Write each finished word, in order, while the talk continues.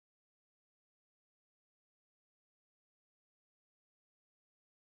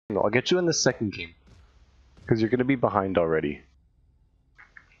I'll get you in the second game. Because you're going to be behind already.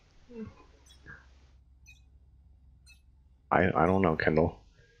 I don't know, Kendall.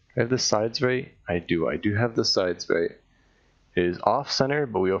 I have the sides right? I do have the sides right. It is off center,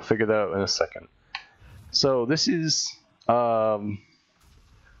 but we'll figure that out in a second. So this is the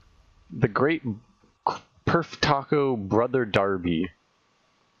great PerfTaco Brother Derby.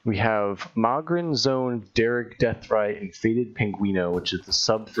 We have Magrin, Zone, Derek, Deathray, and Faded Penguino, which is the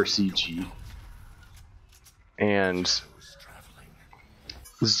sub for CG. And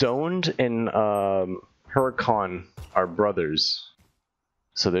Zoned and Huracan are brothers.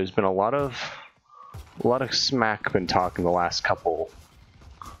 So there's been a lot of smack been talking the last couple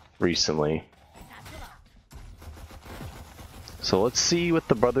recently. So let's see what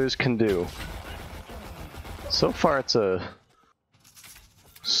the brothers can do. So far it's a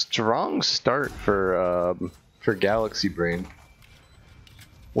strong start for Galaxy Brain.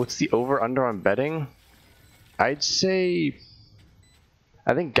 What's the over-under on betting? I'd say,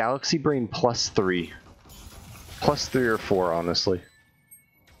 I think Galaxy Brain +3. +3 or 4, honestly.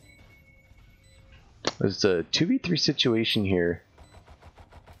 There's a 2v3 situation here.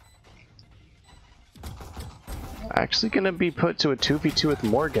 Actually gonna be put to a 2v2 with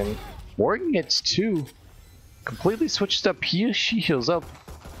Morgan. Morgan gets 2. Completely switched up. She heals up.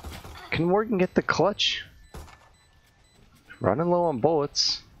 Can Morgan get the clutch? Running low on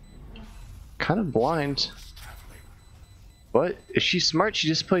bullets. Kind of blind. But if she's smart, she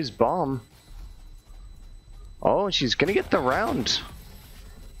just plays bomb. Oh, she's gonna get the round.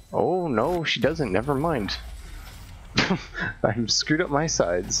 Oh no, she doesn't. Never mind. I'm screwed up my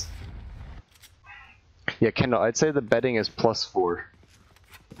sides. Yeah, Kendall, I'd say the betting is +4.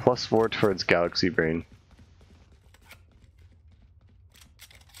 +4 towards Galaxy Brain.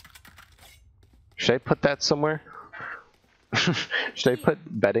 Should I put that somewhere? Should I put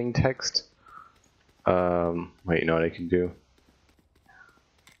betting text? Wait, you know what I can do?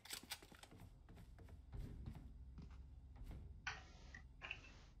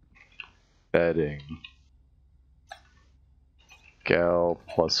 Betting. Gal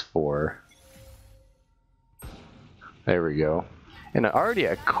 +4. There we go. And already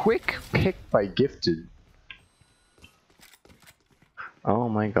a quick pick by Gifted. Oh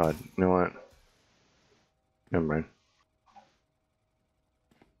my god. You know what? Never mind.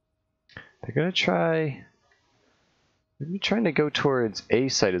 They're gonna try... Maybe trying to go towards A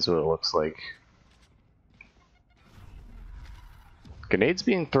site is what it looks like. Grenades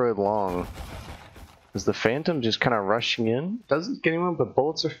being thrown long. Is the Phantom just kind of rushing in? Doesn't get anyone, but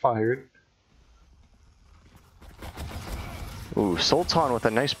bullets are fired. Ooh, Sultan with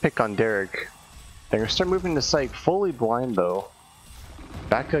a nice pick on Derek. They're gonna start moving the site fully blind though.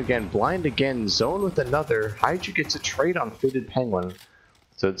 Back again, blind again, Zone with another. Hydra gets a trade on Faded Penguin.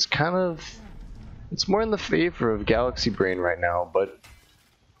 So it's kind of... It's more in the favor of Galaxy Brain right now, but...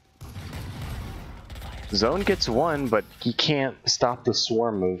 Zone gets 1, but he can't stop the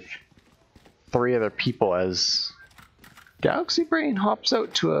swarm of 3 other people as Galaxy Brain hops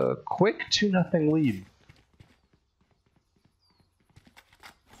out to a quick 2-0 lead.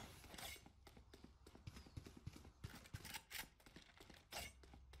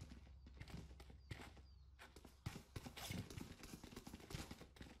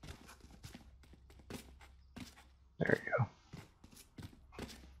 There we go.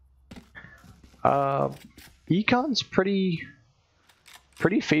 Econ's pretty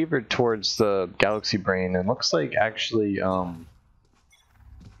favored towards the Galaxy Brain, and looks like actually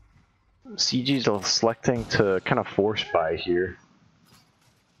CG's selecting to kind of force buy here.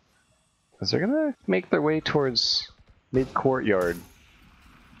 Because they're gonna make their way towards mid courtyard.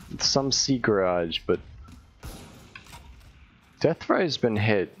 With some C garage, but Deathray's been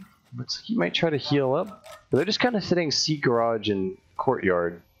hit. Looks like he might try to heal up. But they're just kind of sitting C garage and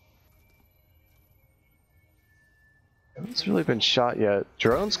courtyard. No one's really been shot yet.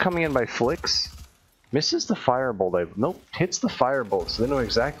 Drone's coming in by flicks. Misses the firebolt. Nope, hits the firebolt, so they know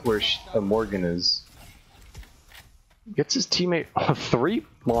exactly where Morgan is. Gets his teammate a 3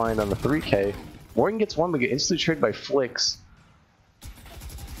 blind on the 3K. Morgan gets 1, but get instantly traded by flicks.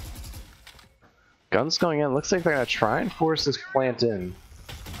 Guns going in. Looks like they're gonna try and force this plant in.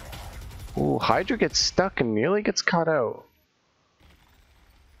 Ooh, Hydra gets stuck and nearly gets caught out.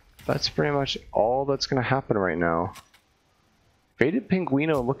 That's pretty much all that's gonna happen right now. Faded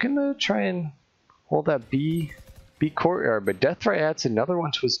Penguino looking to try and hold that B courtyard, but Deathray adds another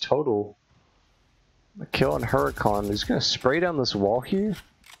one to his total. A kill on Huracan. He's gonna spray down this wall here.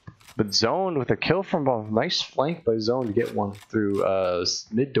 But Zone with a kill from above. Nice flank by Zone to get one through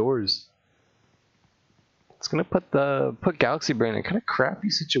mid doors. It's gonna put Galaxy Brain in a kind of crappy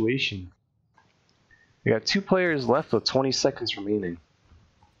situation. We got 2 players left with 20 seconds remaining.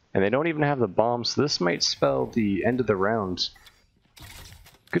 And they don't even have the bomb, so this might spell the end of the round.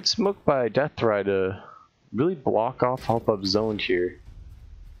 Good smoke by Deathray to really block off help up zoned here.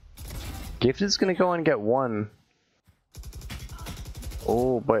 Gifted's gonna go and get 1.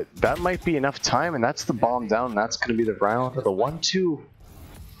 Oh, but that might be enough time, and that's the bomb down. That's gonna be the round of the 1-2.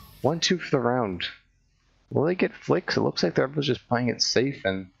 1-2 for the round. Will they get flicks? It looks like they're just playing it safe,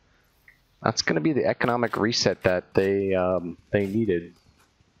 and that's gonna be the economic reset that they needed.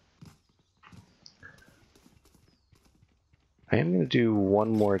 I am gonna do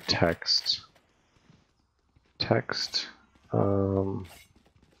one more text.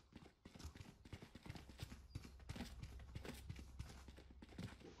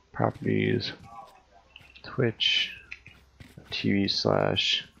 Properties, Twitch, TV/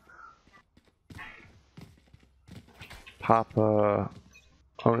 Papa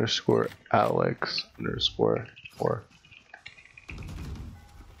 _Alex_4.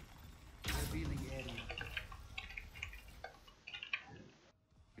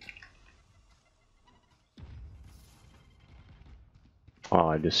 Oh,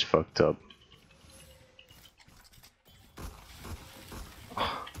 I just fucked up.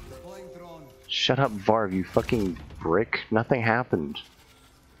 Shut up, Varv, you fucking brick. Nothing happened.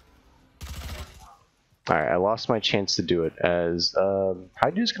 Alright, I lost my chance to do it as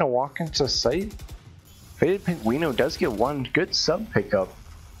Haidu's gonna walk into sight. Faded Pinguino does get 1 good sub pickup.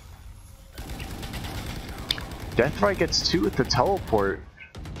 Deathray gets 2 with the teleport.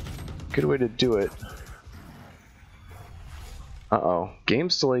 Good way to do it. Uh-oh.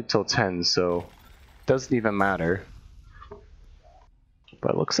 Game's delayed till 10, so doesn't even matter.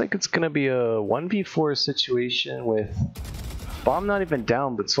 But it looks like it's gonna be a 1v4 situation with Bomb not even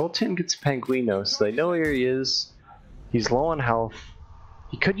down, but Sultan gets Pinguino, so they know where he is. He's low on health.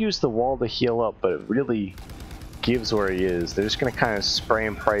 He could use the wall to heal up, but it really gives where he is. They're just gonna kind of spray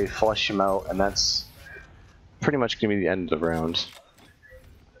and pray, flush him out, and that's pretty much gonna be the end of the round.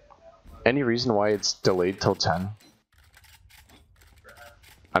 Any reason why it's delayed till 10?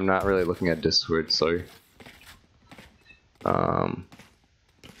 I'm not really looking at Discord, sorry.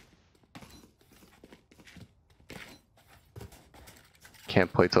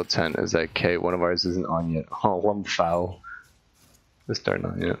 Can't play till 10. Is that K? One of ours isn't on yet. Oh, 1 foul. This starting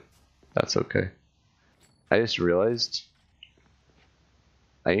on yet. That's okay. I just realized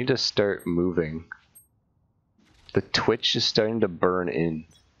I need to start moving. The Twitch is starting to burn in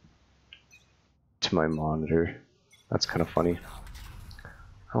to my monitor. That's kind of funny.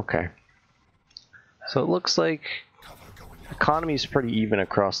 Okay. So it looks like economy is pretty even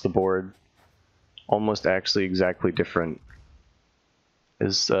across the board. Almost actually exactly different.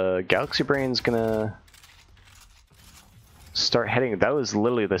 Is Galaxy Brain's gonna start heading? That was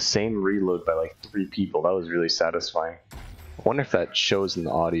literally the same reload by like 3 people. That was really satisfying. I wonder if that shows in the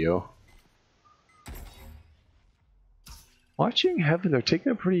audio. Watching Heaven, they're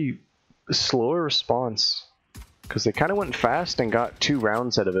taking a pretty slower response because they kind of went fast and got 2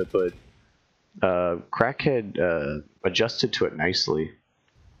 rounds out of it, but CrackHead adjusted to it nicely.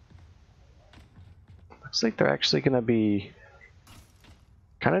 Looks like they're actually gonna be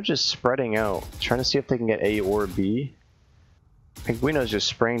kind of just spreading out, trying to see if they can get A or B. Pinguino's just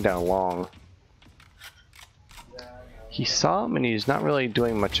spraying down long. He saw him and he's not really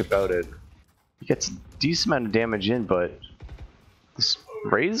doing much about it. He gets a decent amount of damage in, but this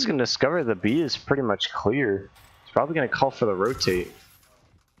Raze is going to discover the B is pretty much clear. He's probably going to call for the rotate.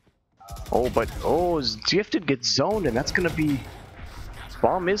 Oh, but his Gifted gets zoned, and that's going to be...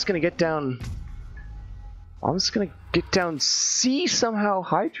 Bomb is going to get down... Bomb's going to get down C somehow.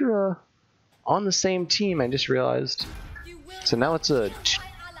 Hydra on the same team, I just realized. So now it's a...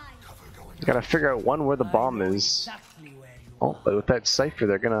 You gotta figure out where the bomb is. Oh, but with that Cypher,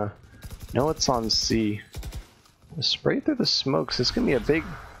 they're gonna know it's on C. Spray through the smokes. This is gonna be a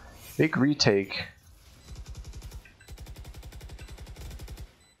big retake.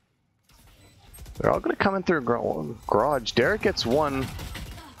 They're all gonna come in through garage. Derek gets 1.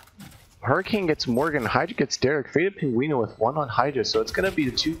 Hurricane gets Morgan. Hydra gets Derek. Faded Pinguino with 1 on Hydra. So it's gonna be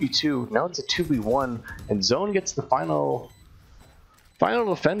the 2v2. Now it's a 2v1, and Zone gets the final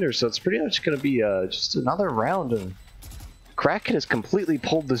defender. So it's pretty much gonna be just another round. And CrackHead has completely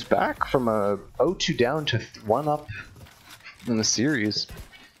pulled this back from a 0-2 down to 1 up in the series.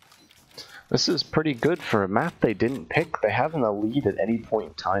 This is pretty good for a map they didn't pick. They having a lead at any point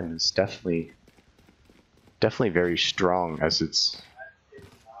in time is definitely very strong, as it's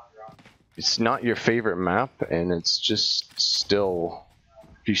not your favorite map, and it's just still,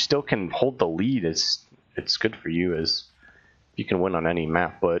 if you still can hold the lead, it's it's good for you as you can win on any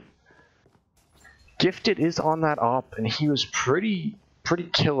map, but Gifted is on that op, and he was pretty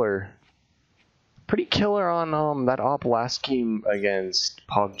killer. Pretty killer on that op last game against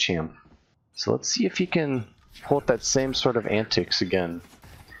PogChamp. So let's see if he can pull out that same sort of antics again.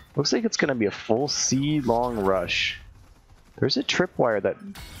 Looks like it's going to be a full C long rush. There's a tripwire that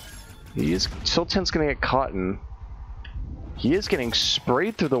Sultan's going to get caught in. He is getting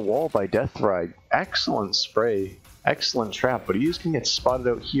sprayed through the wall by Deathride. Excellent spray. Excellent trap, but he is going to get spotted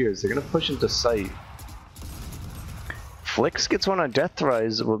out here as they're going to push into sight. Flix gets one on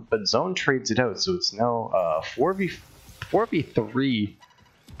Deathride, but Zone trades it out, so it's now 4v3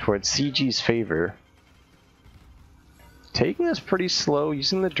 towards CG's favor. Taking this pretty slow,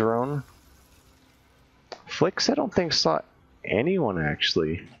 using the drone. Flix, I don't think saw anyone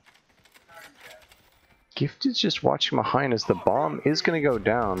actually. Gifted's just watching behind as the bomb is going to go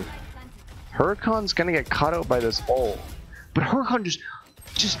down. Huracan's going to get caught out by this ult, but Huracan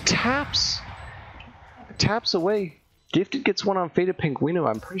just taps away. Gifted gets one on Faded Penguino.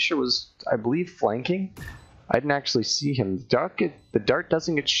 I'm pretty sure was, I believe, flanking. I didn't actually see him. The dart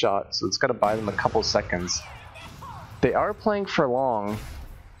doesn't get shot, so it's got to buy them a couple seconds. They are playing for long.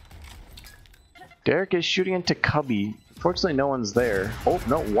 Derek is shooting into Cubby. Fortunately, no one's there. Oh,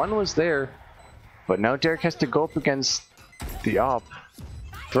 no, one was there. But now Derek has to go up against the op.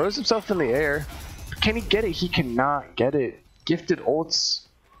 Throws himself in the air. Can he get it? He cannot get it. Gifted ults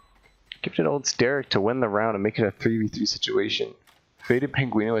Derek to win the round and make it a 3v3 situation. Faded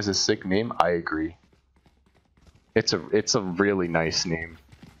Penguino is a sick name. I agree. It's a really nice name.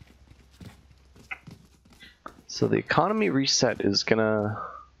 So the economy reset is gonna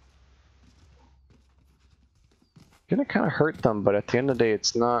kind of hurt them, but at the end of the day,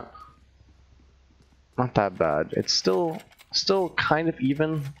 it's not that bad. It's still kind of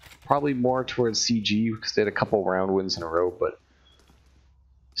even. Probably more towards CG because they had a couple round wins in a row, but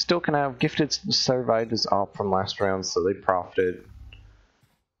still can have. Gifted survived his op from last round, so they profited.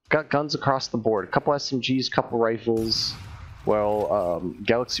 Got guns across the board. A couple SMGs, couple rifles. Well,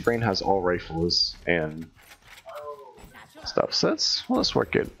 Galaxy Brain has all rifles and stuff. So let's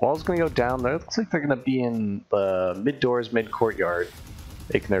work it. Wall's gonna go down there. Looks like they're gonna be in the mid doors, mid courtyard,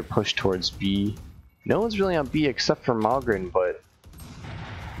 making their push towards B. No one's really on B except for Mogren, but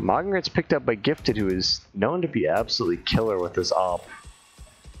Mogren gets picked up by Gifted, who is known to be absolutely killer with his op.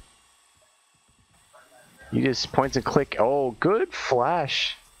 He just points and click. Oh, good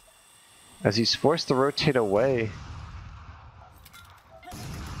flash as he's forced to rotate away.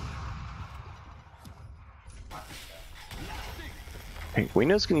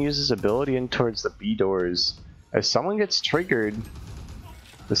 Penguino's going to use his ability in towards the B doors. As someone gets triggered,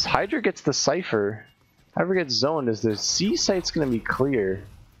 this Hydra gets the Cypher. Hydra gets zoned as the C site's going to be clear.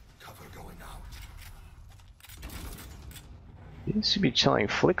 He should be chilling.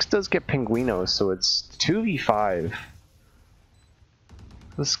 Flix does get Penguino, so it's 2v5.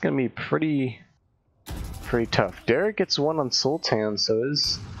 This is going to be pretty tough. Derek gets one on Sultan, so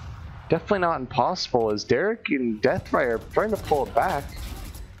it's definitely not impossible, as Derek and Deathride are trying to pull it back.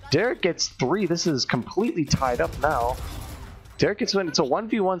 Derek gets 3. This is completely tied up now. Derek gets one. It's a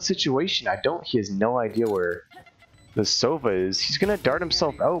 1v1 situation. He has no idea where the Sova is. He's going to dart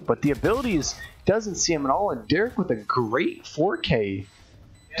himself out, but the abilities doesn't see him at all, and Derek with a great 4K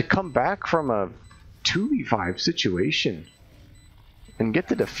to come back from a 2v5 situation and get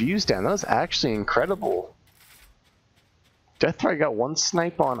the defuse down. That was actually incredible. Deathride got one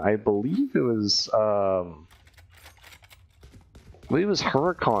snipe on, I believe it was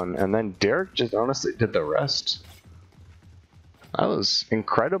Huracan, and then Derek just honestly did the rest. That was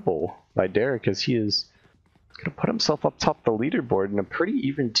incredible by Derek, as he is going to put himself up top the leaderboard in a pretty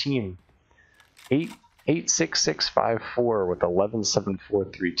even team. 8-6-6-5-4 with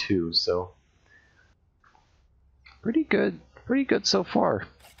 11-7-4-3-2, so pretty good so far.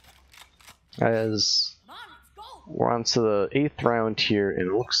 As we're on to the 8th round here, and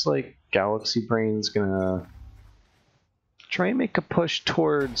it looks like Galaxy Brain's gonna try and make a push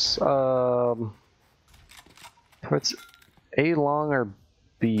towards A long or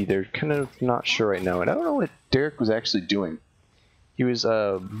B. They're kind of not sure right now, and I don't know what Derek was actually doing. He was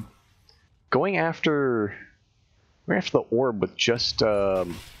going after the orb with just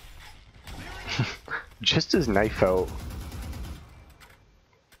just his knife out.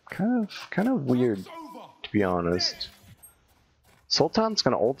 Kind of weird, to be honest. Sultan's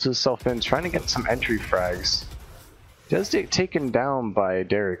gonna ult himself in, trying to get some entry frags. He does get taken down by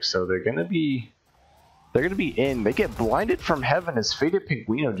Derek, so they're gonna be in. They get blinded from heaven as Faded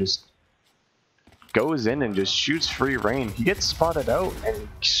Penguino just goes in and just shoots free reign. He gets spotted out and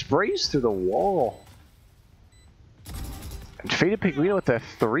sprays through the wall. And Faded Pinguino with a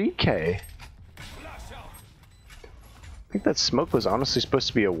 3K. I think that smoke was honestly supposed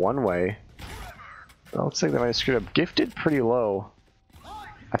to be a one-way. It looks like they might have screwed up. Gifted pretty low.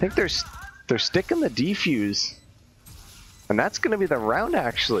 I think they're sticking the defuse. And that's going to be the round,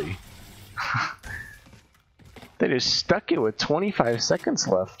 actually. They just stuck it with 25 seconds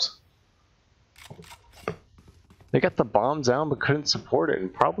left. They got the bomb down but couldn't support it,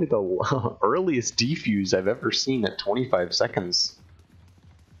 and probably the earliest defuse I've ever seen at 25 seconds.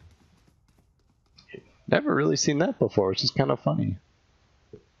 Never really seen that before, which is kind of funny.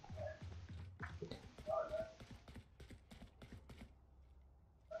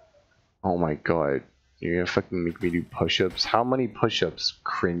 Oh my god, you're gonna fucking make me do push-ups? How many push-ups?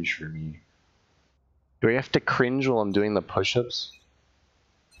 Cringe for me. Do I have to cringe while I'm doing the push-ups?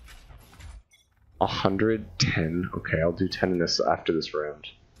 110. Okay, I'll do 10 in this after this round.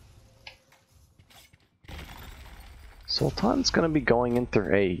 Sultan's gonna be going in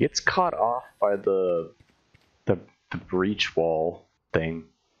through A. He gets caught off by the breach wall thing.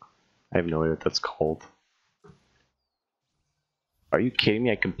 I have no idea what that's called. Are you kidding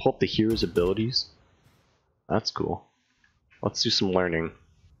me? I can pull up the hero's abilities? That's cool. Let's do some learning.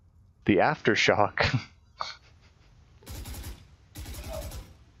 The aftershock.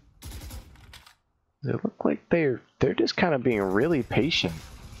 They look like they're just kind of being really patient.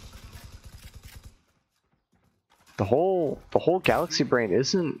 The whole Galaxy Brain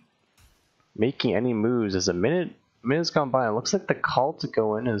isn't making any moves. As a minute's gone by, it looks like the call to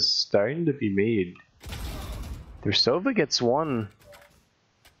go in is starting to be made. Their Sova gets one.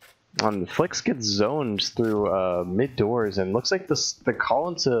 Flix gets zoned through mid doors, and looks like the call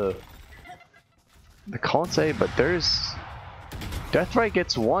into A, but there's Deathray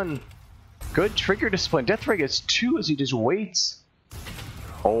gets one. Good trigger discipline. Deathray gets two as he just waits.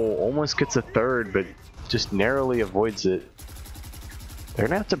 Oh, almost gets a third, but just narrowly avoids it. They're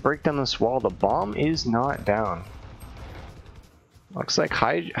gonna have to break down this wall. The bomb is not down. Looks like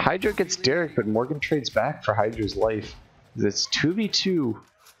Hydra gets Derek, but Morgan trades back for Hydra's life. It's 2v2.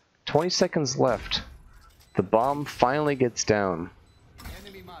 20 seconds left. The bomb finally gets down.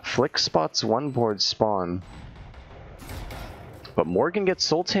 Flick spots one board spawn. But Morgan gets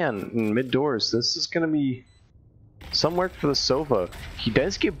Sultan in mid doors. This is gonna be some work for the Sova. He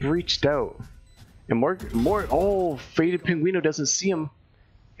does get breached out. And oh, Faded Pinguino doesn't see him.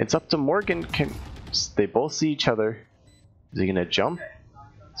 It's up to Morgan. They both see each other. Is he gonna jump?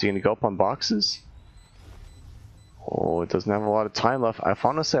 Is he gonna go up on boxes? Oh, it doesn't have a lot of time left. If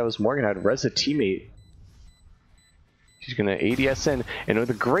honestly I was Morgan, I'd res a teammate. She's gonna ADS in, and with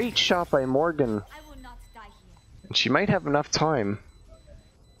a great shot by Morgan. And she might have enough time.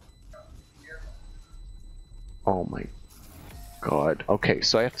 Oh my god. Okay,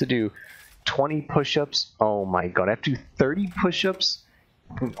 so I have to do 20 push-ups. Oh my god, I have to do 30 push-ups.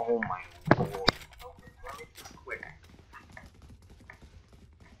 Oh my god. Quick.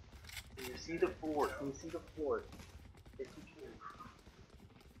 Can you see the floor? Can you see the floor?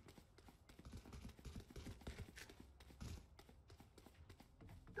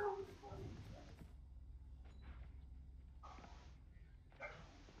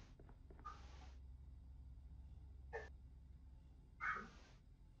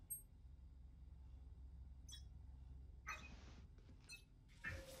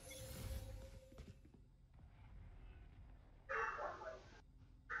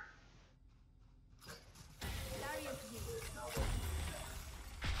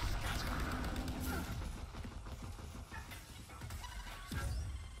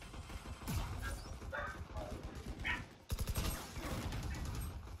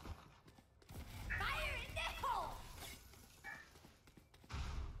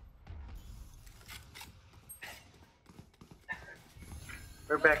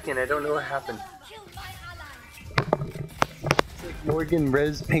 We're back in. I don't know what happened. It's like Morgan,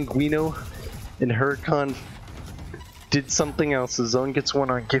 Rez, Pinguino, and Huracan did something else. The zone gets one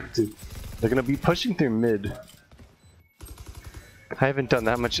on Gifted. They're gonna be pushing through mid. I haven't done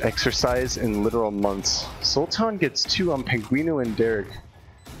that much exercise in literal months. Sultan gets two on Pinguino and Derek.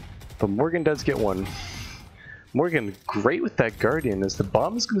 But Morgan does get one. Morgan, great with that Guardian, as the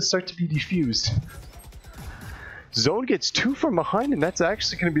bomb is gonna start to be defused. Zone gets two from behind, and that's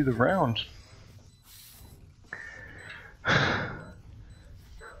actually going to be the round.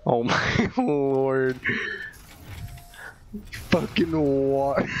 Oh my lord. Fucking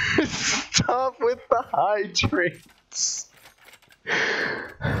what? Stop with the hydrates.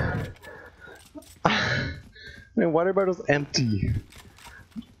 My water bottle's empty.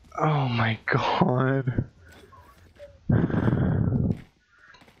 Oh my god.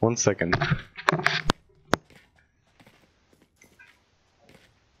 1 second.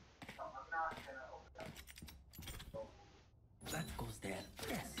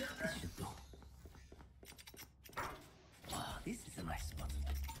 S button.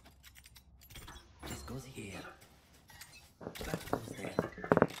 This goes here. That goes there.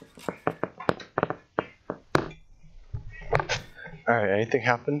 Alright, anything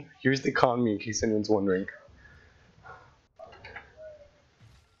happened? Here's the economy in case anyone's wondering.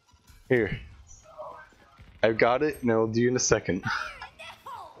 Here. I've got it and I'll do you in a second.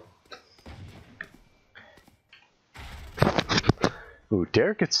 Ooh,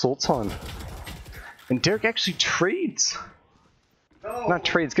 Derek gets Sultan. And Derek actually trades. No. Not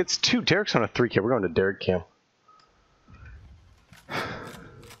trades, gets 2. Derek's on a 3K. We're going to Derek cam.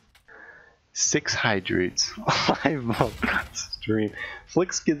 6 hydrates. 5 months stream.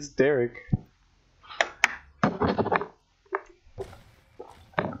 Flix gets Derek.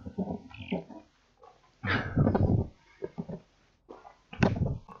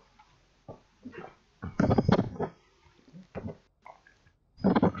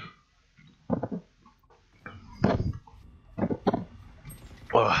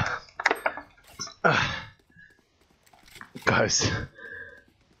 Guys,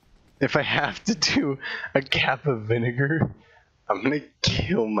 if I have to do a cap of vinegar, I'm gonna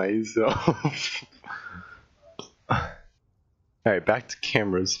kill myself. Alright, back to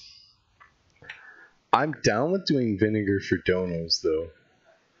cameras. I'm down with doing vinegar for donos though.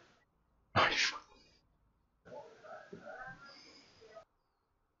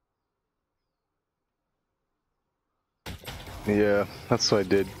 Yeah, that's what I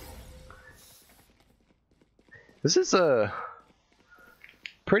did. This is a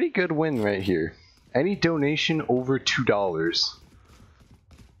pretty good win right here. Any donation over $2.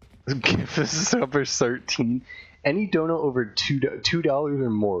 This is over 13. Any dono over $2 or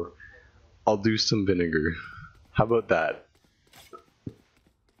more, I'll do some vinegar. How about that?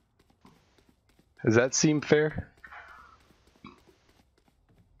 Does that seem fair?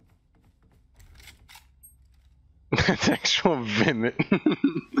 That's actual vim.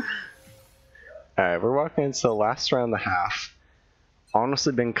 Alright, we're walking into the last round and a half.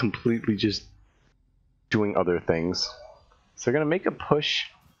 Honestly been completely just doing other things. So they're gonna make a push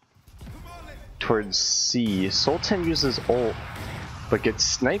towards C. Sultan uses ult, but gets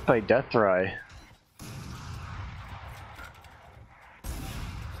sniped by Deathray.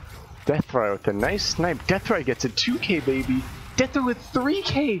 Deathray with a nice snipe. Deathray gets a 2K, baby. Deathray with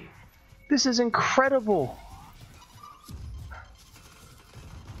 3K! This is incredible!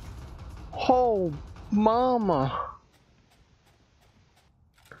 Oh, mama!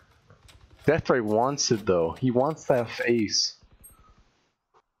 Deathray wants it though. He wants that face.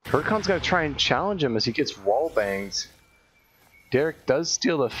 Huracan's gotta try and challenge him as he gets wall banged. Derek does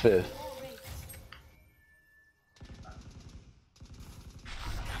steal the 5th.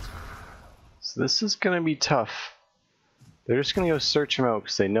 So this is gonna be tough. They're just gonna go search him out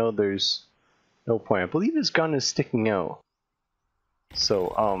because they know there's no point. I believe his gun is sticking out.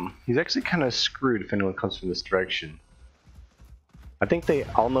 So, he's actually kind of screwed if anyone comes from this direction. I think they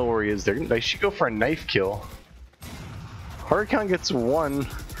all know where he is. They should go for a knife kill. Huracan gets 1,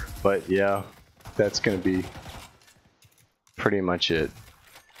 but yeah, that's gonna be pretty much it.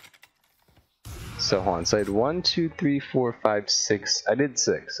 So hold on, so I had 1, 2, 3, 4, 5, 6. I did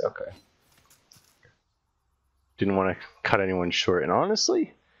 6, okay. Didn't want to cut anyone short, and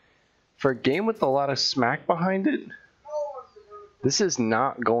honestly, for a game with a lot of smack behind it, this is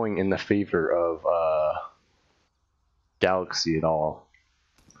not going in the favor of Galaxy at all.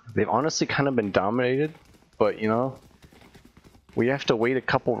 They've honestly kind of been dominated, but you know, we have to wait a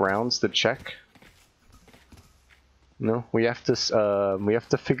couple rounds to check. You know, we have to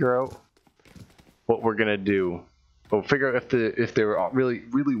figure out what we're gonna do. We'll figure out if there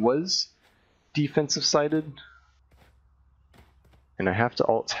really was defensive sided. And I have to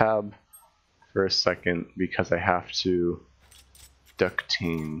alt tab for a second because I have to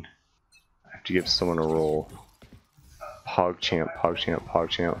ductine. I have to give someone a roll. PogChamp, PogChamp,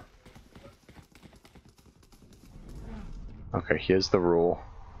 PogChamp. Okay, here's the roll.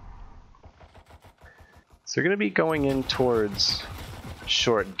 So we're gonna be going in towards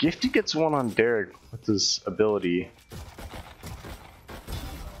short. Gifty gets 1 on Derek with his ability.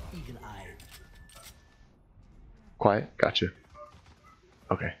 Quiet, gotcha.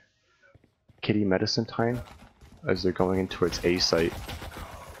 Okay. Kitty medicine time as they're going in towards A site.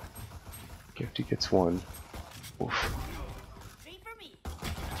 Gifty gets 1. Oof.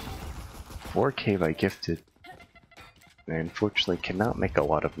 4K by Gifted. They unfortunately cannot make a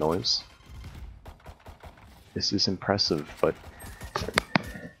lot of noise. This is impressive, but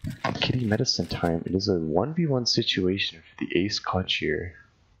Kitty medicine time. It is a 1v1 situation for the ace clutch here.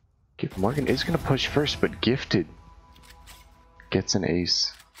 Morgan is going to push first, but Gifted gets an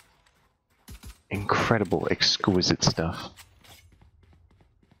ace. Incredible, exquisite stuff.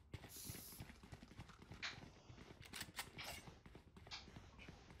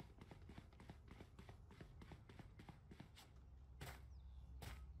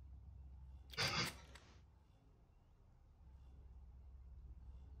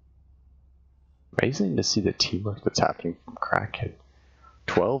 Amazing to see the teamwork that's happening from CrackHead.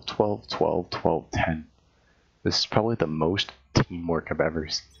 12, 12, 12, 12, 10. This is probably the most teamwork I've ever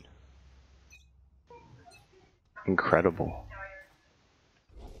seen. Incredible.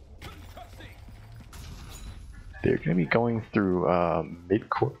 They're going to be going through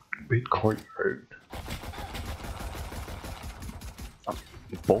mid-courtyard.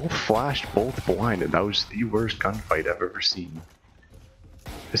 Both flashed, both blind, and that was the worst gunfight I've ever seen.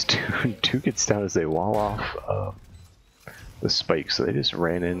 This two gets down as they wall off the spike, so they just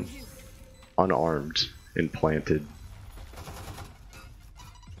ran in unarmed and planted.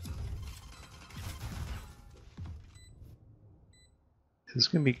 This is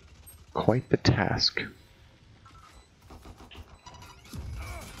going to be quite the task.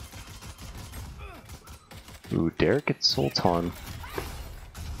 Ooh, Derek gets Sultan.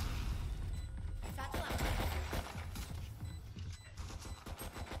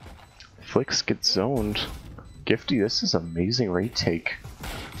 Flix gets zoned. Gifty, this is amazing rate take.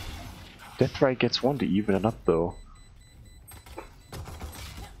 Deathray gets one to even it up though.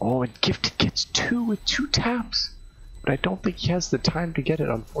 Oh, and Gifted gets two with 2 taps. But I don't think he has the time to get it,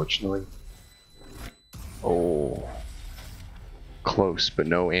 unfortunately. Oh. Close, but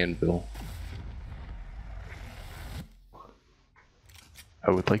no anvil.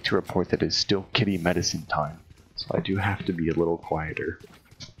 I would like to report that it's still kitty medicine time, so I do have to be a little quieter.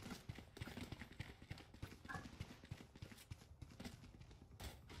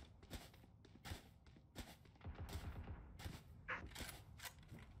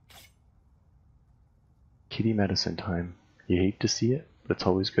 Kitty medicine time. You hate to see it, but it's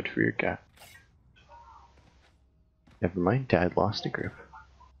always good for your cat. Never mind, Dad lost a grip.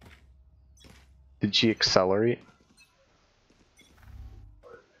 Did she accelerate?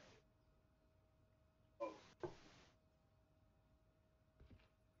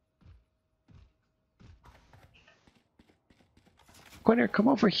 Quinter, come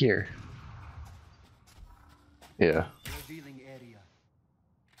over here. Yeah.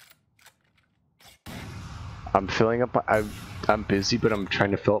 I'm filling up. I'm busy, but I'm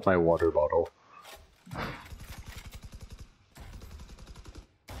trying to fill up my water bottle.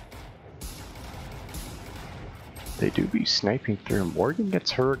 They do be sniping through. Morgan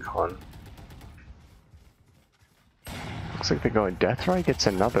gets Huracan. Looks like they're going. Deathray gets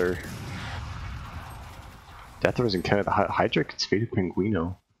another. Deathray's in Canada. Hydra gets Faded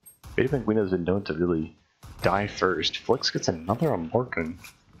Pinguino. Faded Pinguino's been known to really die first. Flix gets another on Morgan.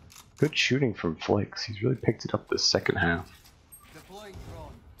 Good shooting from Flix. He's really picked it up this second half.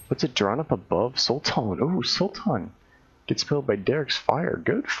 What's it drawn up above? Sultan. Oh, Sultan gets killed by Derek's fire.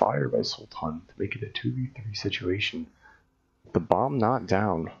 Good fire by Sultan to make it a 2v3 situation. The bomb not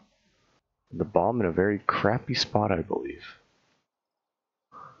down. The bomb in a very crappy spot, I believe.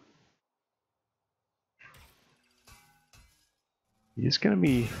 He's gonna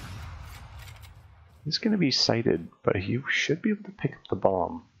be sighted, but he should be able to pick up the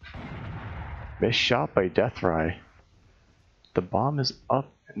bomb. Missed shot by Deathray. The bomb is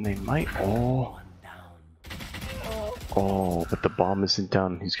up, and they might. Oh, but the bomb isn't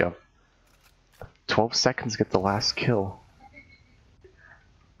down. He's got 12 seconds to get the last kill.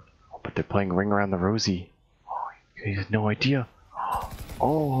 Oh, but they're playing Ring Around the Rosie. Oh, he has no idea.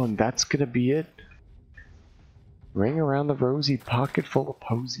 Oh, and that's gonna be it. Ring Around the Rosie, pocket full of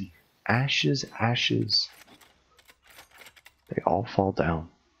posy. Ashes, ashes. They all fall down.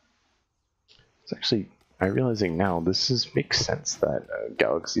 It's actually, I'm realizing now, makes sense that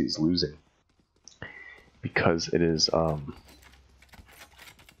Galaxy is losing. Because it is,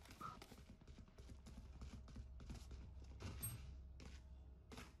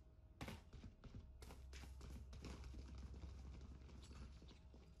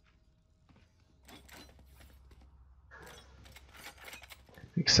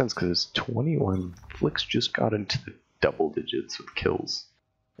 makes sense because it's 21. Flix just got into the double digits with kills.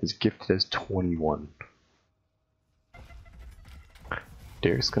 Is gifted as 21.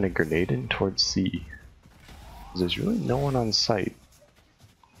 Derek's gonna grenade in towards C. There's really no one on site.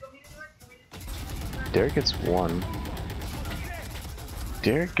 Derek gets 1.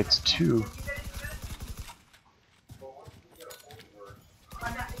 Derek gets 2.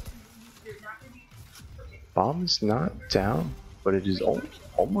 Bomb's not down, but it is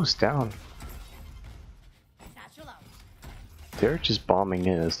almost down. Derek just bombing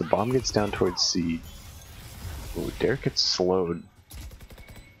in as the bomb gets down towards C. Ooh, Derek gets slowed.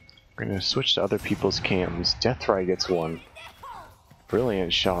 We're gonna switch to other people's cams. Deathray gets 1.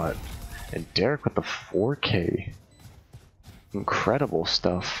 Brilliant shot. And Derek with the 4K. Incredible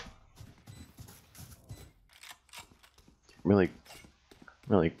stuff. Really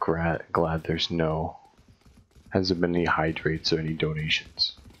really glad there's hasn't been any hydrates or any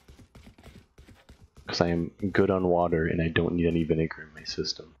donations. Because I am good on water and I don't need any vinegar in my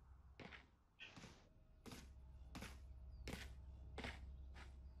system.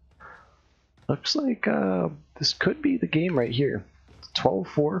 Looks like this could be the game right here.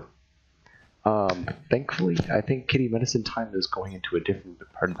 12-4. Thankfully, I think Kitty Medicine Time is going into a different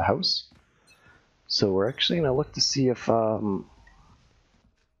part of the house. So we're actually gonna look to see if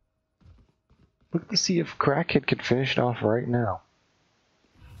CrackHead could finish it off right now.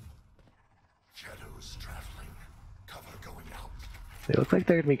 Shadows traveling. Cover going out. They look like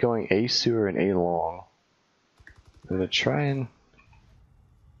they're gonna be going A sewer and A long. I'm gonna try and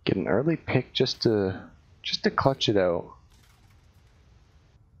get an early pick just to clutch it out.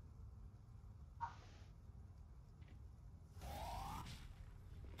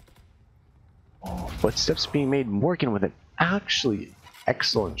 Footsteps being made. Morgan with an actually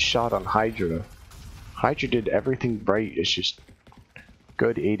excellent shot on Hydra. Hydra did everything right. It's just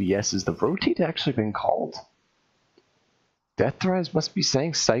good ADSs. The rotate actually been called. Deathrise must be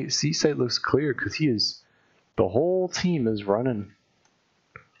saying C-site looks clear because the whole team is running.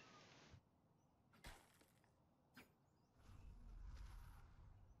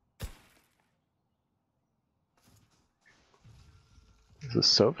 The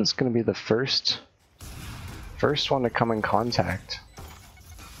Sofa's going to be the first one to come in contact.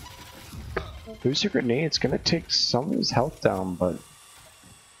 Booster Grenade's going to take some of his health down, but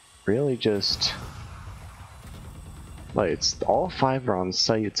really just like it's all 5 are on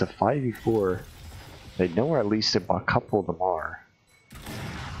site. It's a 5v4. They know where at least a couple of them are.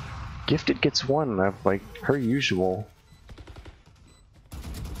 Gifted gets one, like her usual.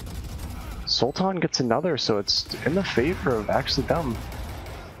 Sultan gets another, so it's in the favor of actually them.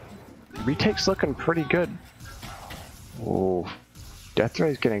 Retake's looking pretty good. Oh,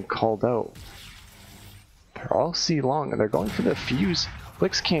 Deathray's getting called out. They're all C long, and they're going for the fuse.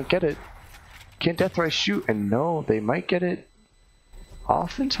 Blix can't get it. Can Deathray shoot? And no, they might get it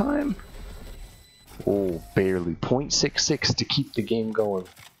off in time. Oh, barely. 0.66 to keep the game going.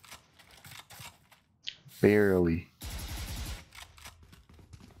 Barely.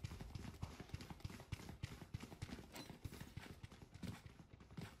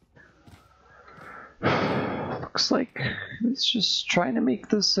 Looks like it's just trying to make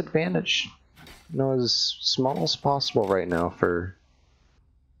this advantage, as small as possible right now for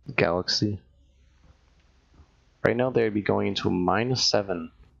Galaxy. Right now they'd be going into a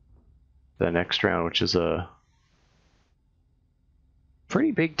 -7 the next round, which is a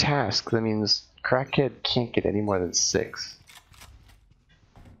pretty big task. That means CrackHead can't get any more than 6.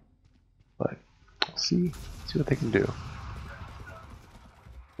 But we'll see what they can do.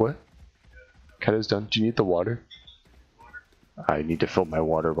 What? Kaido's done. Do you need the water? I need to fill my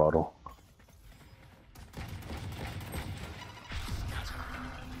water bottle.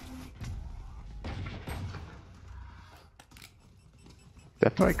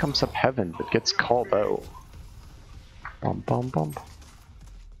 Definitely comes up heaven, but gets called out. Bum bum bum.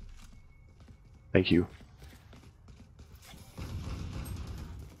 Thank you.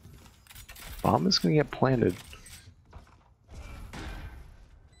 Bomb is gonna get planted.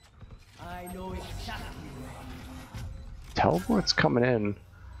 Teleport's coming in.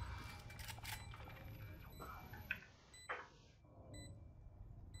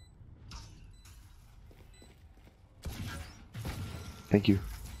 Thank you.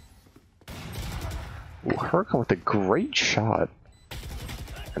 Ooh, Hurricane with a great shot.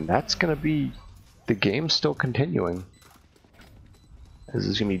 And that's gonna be the game still continuing. This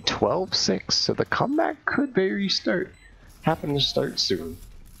is gonna be 12-6, so the comeback could happen to start soon.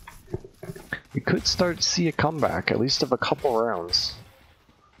 We could start to see a comeback, at least of a couple rounds.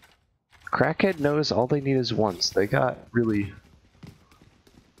 CrackHead knows all they need is once. They really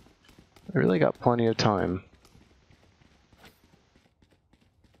got plenty of time.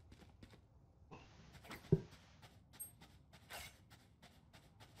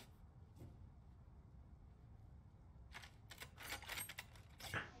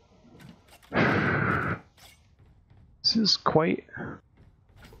 This is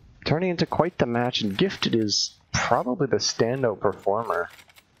turning into quite the match, and Gifted is probably the standout performer.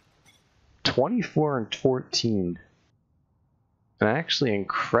 24-14. An actually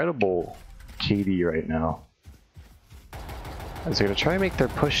incredible KD right now. As they're going to try and make their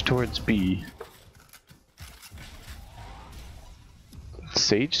push towards B.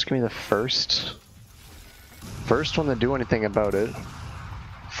 Sage is going to be the first one to do anything about it.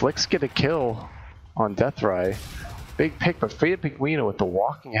 Flicks get a kill on Deathray. Big pick, but Frida Piguino with the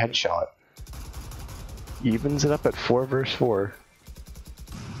walking headshot. Evens it up at 4 versus 4.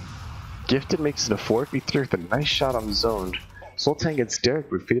 Gifted makes it a 4v3 with a nice shot on zoned. Sultan gets Derek,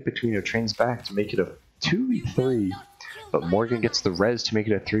 but feed it between your trains back to make it a 2v3. But Morgan gets the res to make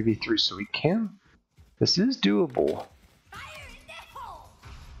it a 3v3, so we can. This is doable.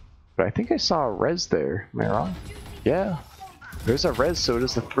 But I think I saw a res there. Am I wrong? Yeah. There's a res, so it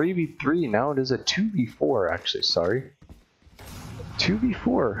is a 3v3. Now it is a 2v4, actually. Sorry.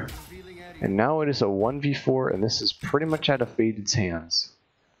 2v4. And now it is a 1v4, and this is pretty much out of Faded's hands.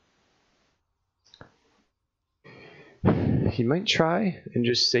 He might try and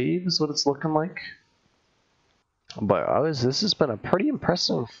just save is what it's looking like. But this has been a pretty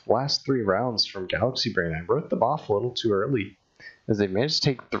impressive last 3 rounds from Galaxy Brain. I wrote them off a little too early, as they managed to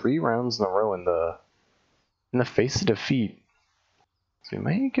take 3 rounds in a row in the face of defeat. So we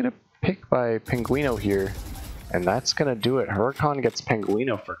might get a pick by Penguino here, and that's gonna do it. Huracan gets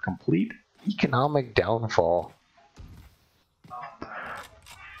Penguino for complete economic downfall.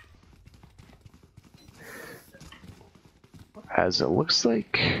 As it looks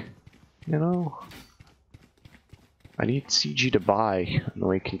like, you know, I need CG to buy, and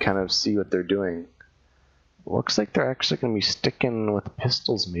we can kind of see what they're doing. Looks like they're actually going to be sticking with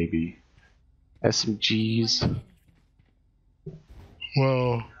pistols, maybe. SMGs.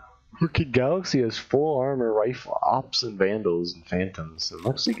 Well, Wicked Galaxy has full armor, rifle, ops, and vandals, and phantoms. It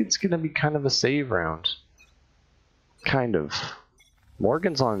looks like it's going to be kind of a save round. Kind of.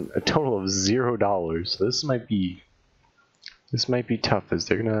 Morgan's on a total of $0, so this might be tough, as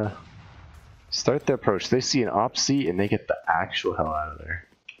they're gonna start their approach. They see an op seat and they get the actual hell out of there.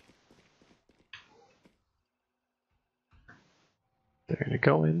 They're gonna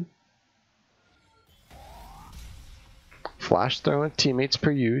go in. Flash throw with teammates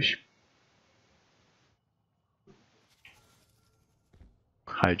per usual.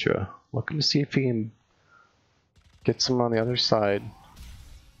 Hydra looking to see if he can get some on the other side.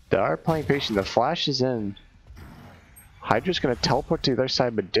 They are playing patient. The flash is in. Hydra's going to teleport to the other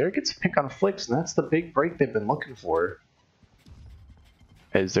side, but Derek gets a pick on Flicks, and that's the big break they've been looking for.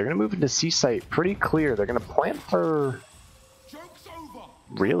 As they're going to move into C-Site pretty clear. They're going to plant for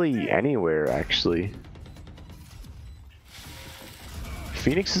really anywhere, actually.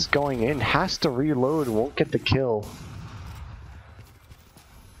 Phoenix is going in, has to reload, won't get the kill.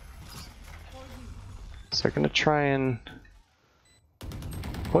 So they're going to try and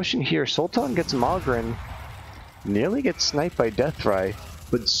push in here. Sultan gets Mogren. Nearly gets sniped by Deathray,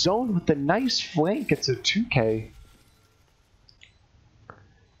 but Zone with a nice flank gets a 2k.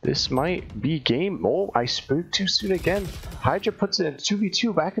 This might be game. Oh, I spoke too soon again. Hydra puts it in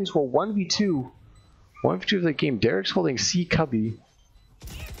 2v2 back into a 1v2. 1v2 of the game. Derek's holding C Cubby.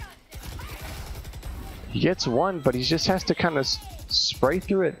 He gets one, but he just has to kind of spray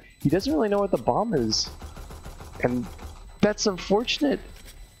through it. He doesn't really know what the bomb is, and that's unfortunate.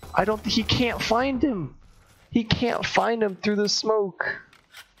 He can't find him. He can't find him through the smoke.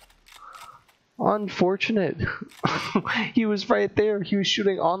 Unfortunate. He was right there. He was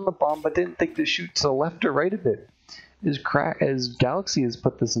shooting on the bomb, but didn't think to shoot to the left or right of it. As Galaxy has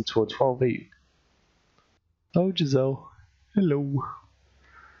put this into a 12-8. Oh, Giselle. Hello.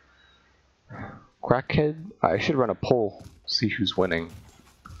 CrackHead. I should run a poll. See who's winning.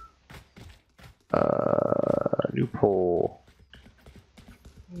 New poll.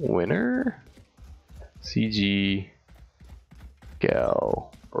 Winner? CG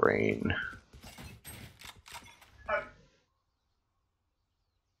Gal Brain.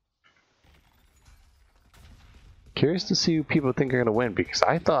 Curious to see who people think are gonna win, because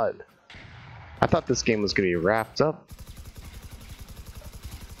I thought this game was gonna be wrapped up.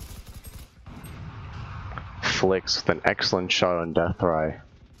 Flicks with an excellent shot on Deathray.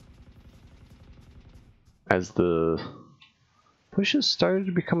 As the pushes started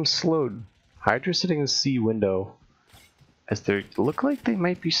to become slowed. Hydra sitting in the C window, as they look like they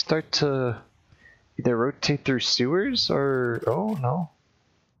might be start to either rotate through sewers or, oh no,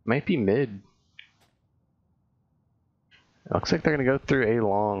 might be mid. It looks like they're gonna go through A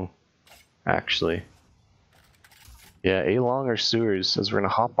long, actually. Yeah, A long or sewers, as we're gonna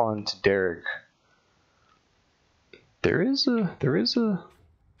hop on to Derek. There is a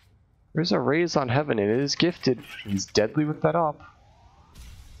raise on heaven, and it is gifted. He's deadly with that op.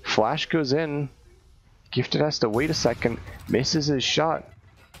 Flash goes in. Gifted has to wait a second. Misses his shot.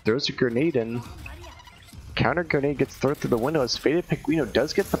 Throws a grenade in. Counter grenade gets thrown through the window as Faded Penguino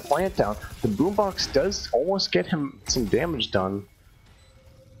does get the plant down. The boombox does almost get him some damage done.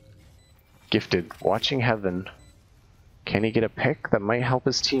 Gifted watching heaven. Can he get a pick that might help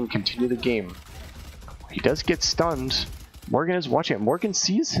his team continue the game? He does get stunned. Morgan is watching it. Morgan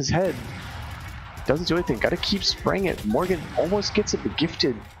sees his head. Doesn't do anything. Gotta keep spraying it. Morgan almost gets it, but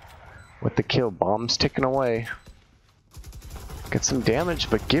Gifted with the kill. Bombs ticking away. Get some damage,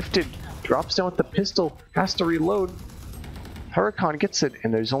 but Gifted drops down with the pistol. Has to reload. Huracan gets it,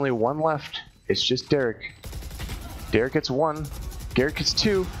 and there's only one left. It's just Derek. Derek gets one. Garrett gets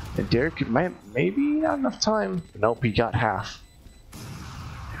two. And Derek might, maybe not enough time. Nope, he got half.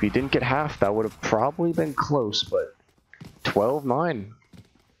 If he didn't get half, that would have probably been close, but 12-9.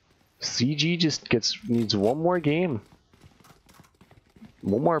 CG just needs one more game.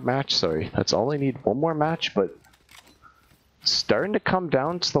 One more match, sorry. That's all they need. One more match, but starting to come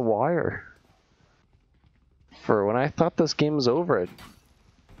down to the wire. For when I thought this game was over at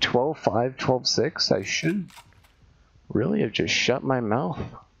 12-5, 12-6, I should really have just shut my mouth.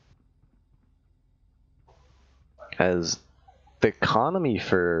 As the economy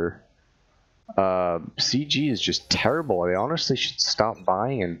for CG is just terrible. I honestly should stop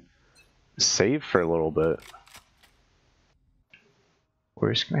buying and save for a little bit.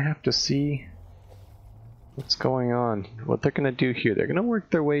 We're just gonna have to see what's going on. What they're gonna do here. They're gonna work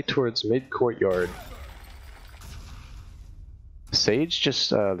their way towards mid-courtyard. Sage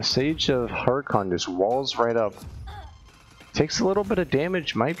just, the Sage of Huracan just walls right up. Takes a little bit of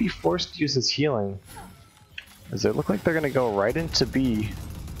damage, might be forced to use his healing. As they look like they're gonna go right into B.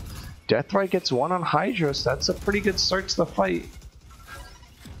 Deathrite gets one on Hydros. That's a pretty good start to the fight.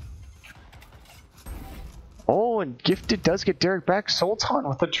 Oh, and Gifted does get Derek back. Sultan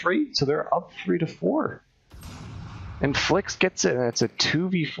with a trade, so they're up 3-4. And Flix gets it, and it's a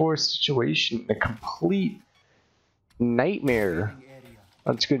 2v4 situation. A complete nightmare.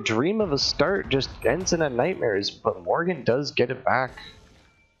 That's a good dream of a start, just ends in a nightmare. But Morgan does get it back.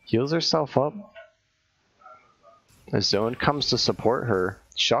 Heals herself up. The zone comes to support her.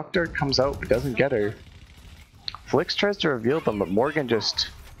 Shock Dart comes out but doesn't get her. Flix tries to reveal them, but Morgan just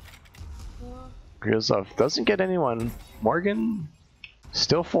goes off. Doesn't get anyone. Morgan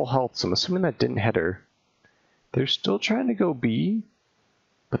still full health, so I'm assuming that didn't hit her. They're still trying to go B,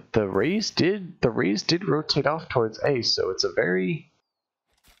 but the Rays did rotate off towards A, so it's a very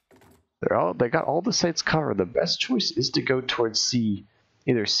they got all the sites covered. The best choice is to go towards C,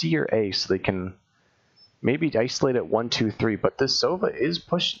 either C or A, so they can maybe isolate it 1, 2, 3. But this Sova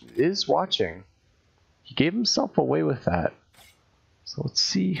is watching. He gave himself away with that. So let's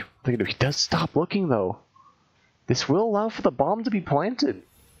see. He does stop looking though. This will allow for the bomb to be planted.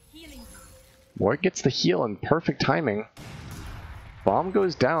 Morgan gets the heal in perfect timing. Bomb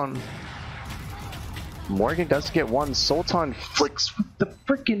goes down. Morgan does get one. Sultan flicks with the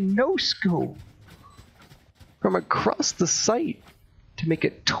freaking no-scope from across the site to make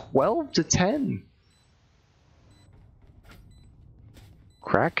it 12-10.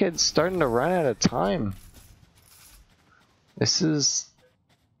 CrackHead's starting to run out of time. This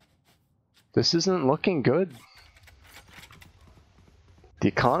isn't looking good. The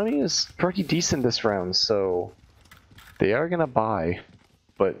economy is pretty decent this round, so they are gonna buy,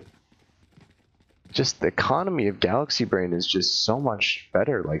 but just the economy of Galaxy Brain is just so much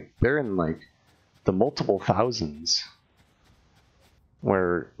better. Like, they're in like the multiple thousands,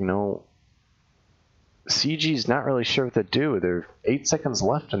 where, you know, CG's not really sure what to do. They're 8 seconds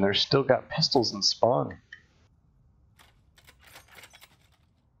left and they're still got pistols in spawn.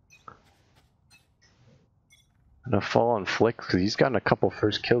 I'm gonna fall on Flick because he's gotten a couple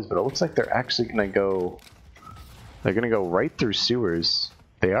first kills, but it looks like they're actually gonna go. They're gonna go right through sewers.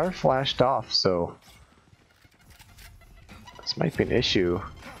 They are flashed off, so this might be an issue.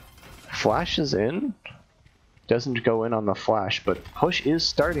 Flash is in. Doesn't go in on the flash, but push is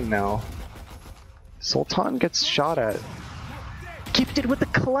starting now. Sultan gets shot at. Gifted with the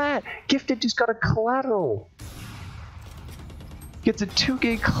collat. Gifted just got a collateral. Gets a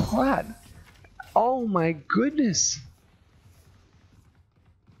 2-gig collat. Oh my goodness.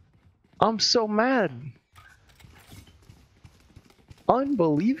 I'm so mad.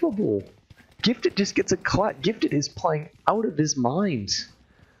 Unbelievable. Gifted just gets a collat. Gifted is playing out of his mind.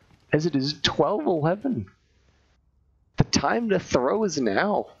 As it is 12-11. The time to throw is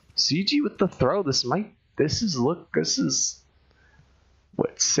now. CG with the throw. This is what,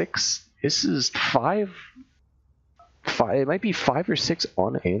 6? This is 5. It might be 5 or 6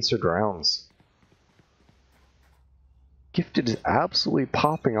 unanswered rounds. Gifted is absolutely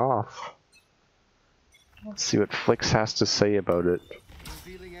popping off. Let's see what Flix has to say about it.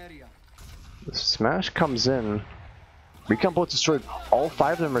 The smash comes in. Recon Bullet destroyed. All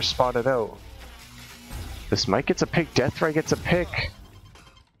 5 of them are spotted out. This Mike gets a pick. Deathray gets a pick.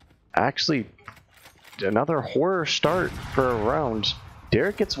 Actually, another horror start for a round.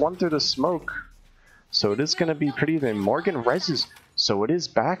 Derek gets one through the smoke. So it is going to be pretty even. Morgan reses. So it is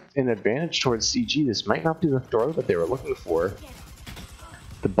back in advantage towards CG. This might not be the throw that they were looking for.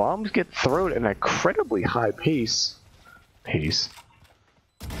 The bombs get thrown at an incredibly high pace.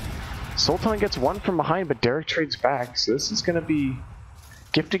 Sultan gets one from behind, but Derek trades back, so this is gonna be...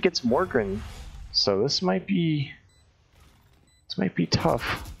 Gifted gets Morgan, so this might be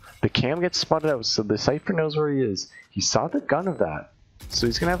tough. The cam gets spotted out, so the Cypher knows where he is. He saw the gun of that, so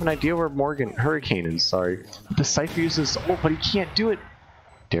he's gonna have an idea where Hurricane is, sorry. The Cypher uses ult, but he can't do it.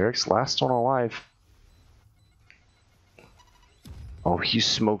 Derek's last one alive. Oh, he's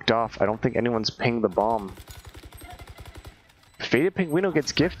smoked off. I don't think anyone's pinged the bomb. Faded Pinguino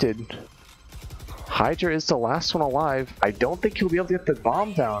gets gifted. Hydra is the last one alive. I don't think he'll be able to get the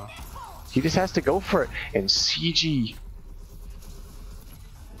bomb down. He just has to go for it. And CG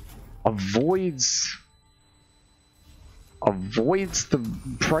avoids the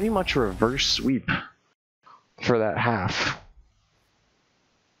pretty much reverse sweep for that half.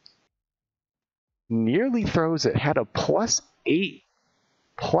 Nearly throws it. Had a +8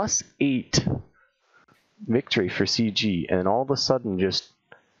 victory for CG, and all of a sudden just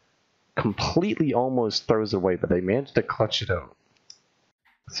completely almost throws away, but they managed to clutch it out.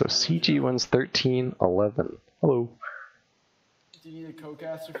 So CG wins 13-11. Hello. Do you need a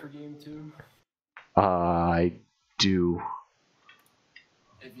co-caster for game 2? I do.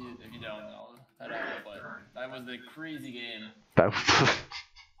 If you don't know, but that was a crazy game. That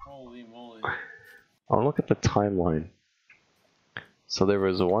Holy moly. I'll look at the timeline. So there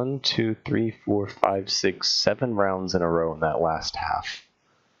was 1, 2, 3, 4, 5, 6, 7 rounds in a row in that last half,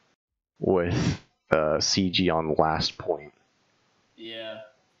 with CG on last point. Yeah.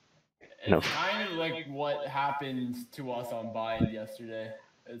 It's kind of like what happened to us on Bind yesterday.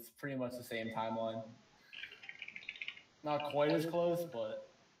 It's pretty much the same timeline. Not quite as close, but...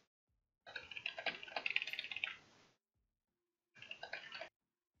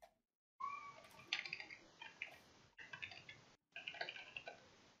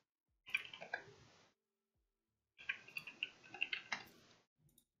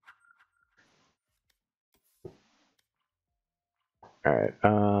 Alright,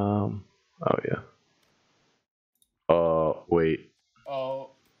 oh yeah. Wait.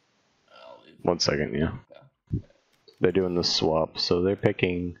 Oh. I'll leave. 1 second, yeah. They're doing the swap, so they're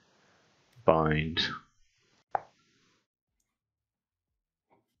picking Bind.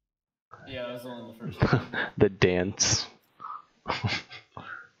 Yeah, that was only the first one. The dance.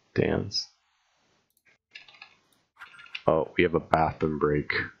 Dance. Oh, we have a bathroom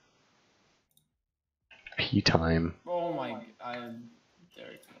break. Pee time. Oh my...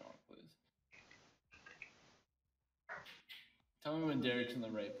 Derek's in the wrong place. Tell me when Derek's in the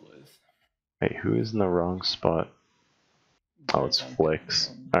right place. Wait, who is in the wrong spot? Oh, it's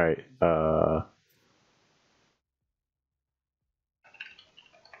Flicks. Alright, Oh,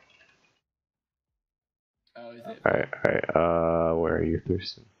 is it? alright, where are you,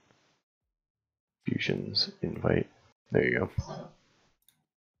 Thurston? Fusions, invite. There you go.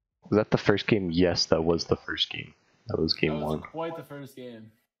 Was that the first game? Yes, that was the first game. That was game That was 1. quite the first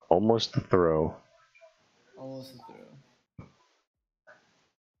game. Almost a throw. Almost a throw.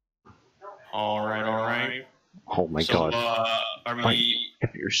 Alright. Oh my god. Are we...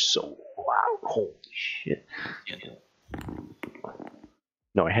 If you're so loud, holy shit. Yeah.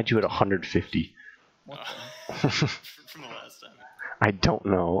 No, I had you at 150. What From the last time. I don't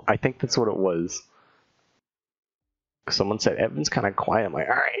know. I think that's what it was. Someone said, Evan's kind of quiet. I'm like,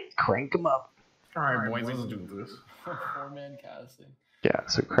 alright, crank him up. Alright, boys, let's do this. the? 4-man casting. Yeah,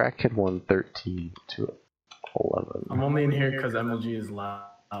 so CrackHead won 13-11. I'm only in here because MLG is loud,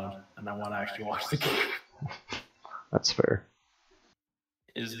 and I want to actually watch the game. That's fair.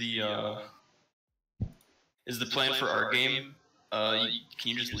 Is the plan for our game, can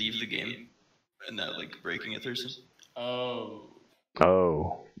you just leave the game and not like breaking it Thursday? Oh.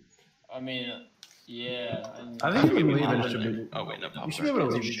 Oh. I mean, yeah. I think you can leave it. It should be. Oh wait, no. You should be able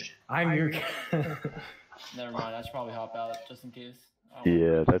to leave. I'm your. Never mind. I should probably hop out just in case.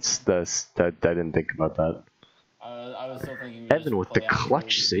 Yeah, that. I didn't think about that. I was still thinking. Evan with the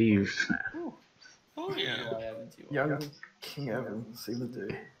clutch save. Oh yeah. Young King Evan, save the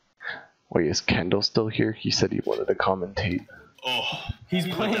day. Wait, is Kendall still here? He said he wanted to commentate. Oh. He's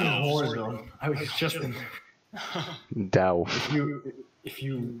playing Warzone. I was just in. Dow. If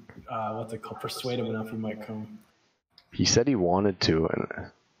you what's it called? Persuade him enough, he might come. He said he wanted to, and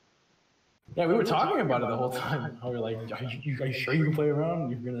Yeah, we were talking about it the whole time. We were like, are you sure you can play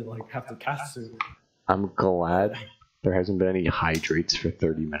around? You're gonna like have to cast soon. I'm glad there hasn't been any hydrates for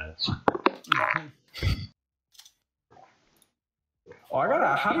 30 minutes. Oh, I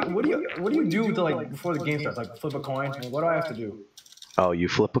gotta. What do you do to like before the game starts? Like flip a coin? Like, what do I have to do? Oh, you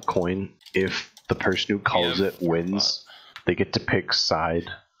flip a coin. If the person who calls it wins, they get to pick side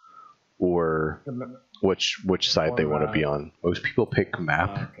or which side they want to be on. Most people pick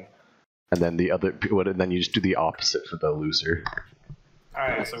map, Okay. and then the other and then you just do the opposite for the loser. All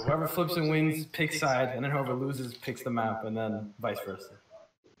right. So whoever flips and wins picks side, and then whoever loses picks the map, and then vice versa.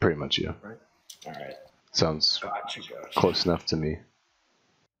 Pretty much, yeah. Right. All right. Sounds Gotcha. close enough to me.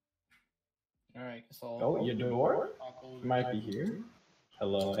 Alright, so. Oh, your door might be here.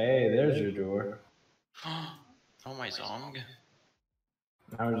 Hello. Hey, there's your door. Oh my song.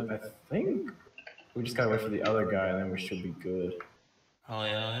 Now I think we just gotta wait for the other guy, and then we should be good. Oh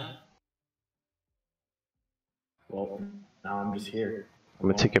yeah. Well, now I'm just here. I'm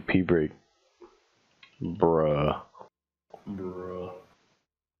gonna take a pee break. Bruh. Bro.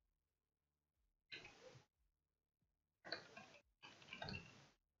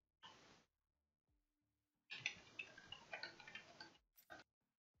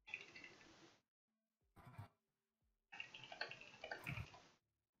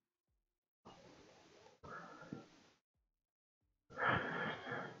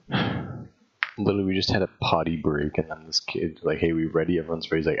 Literally, we just had a potty break, and then this kid like, "Hey, we ready?"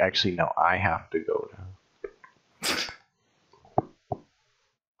 Everyone's ready. He's like, "Actually, no, I have to go now."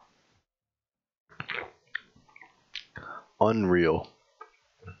 Unreal.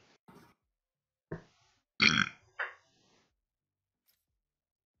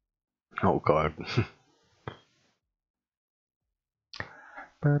 Oh god.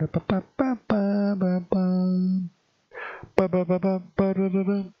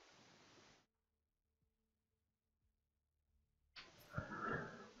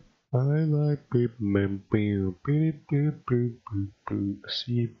 I like people.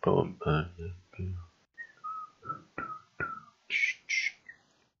 See bomb.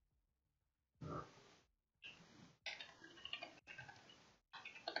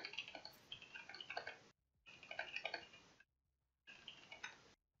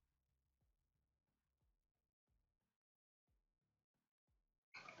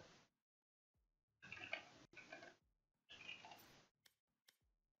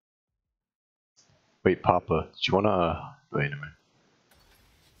 Wait, Papa, do you wanna? Wait a minute.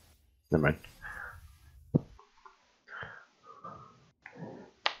 Never mind.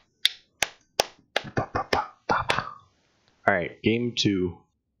 Alright, game 2.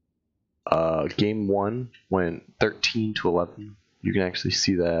 Game 1 went 13-11. You can actually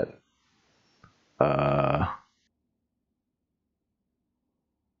see that.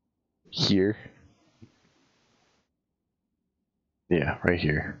 Here. Yeah, right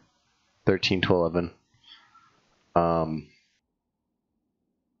here. 13-11.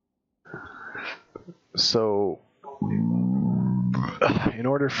 So, in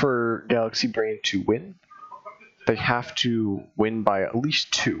order for Galaxy Brain to win, they have to win by at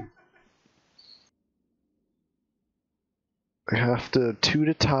least 2. They have to 2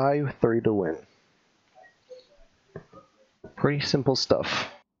 to tie, 3 to win. Pretty simple stuff.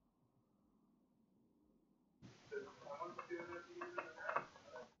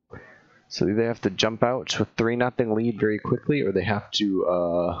 So they have to jump out to a 3-0 lead very quickly, or they have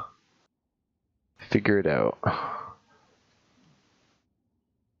to figure it out.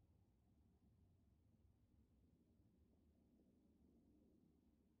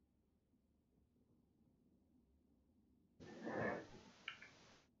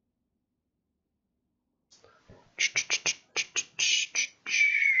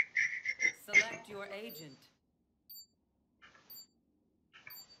 Select your agent.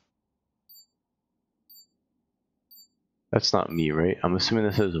 That's not me, right? I'm assuming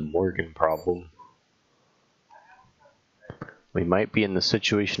this is a Morgan problem. We might be in the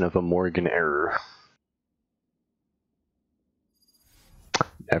situation of a Morgan error.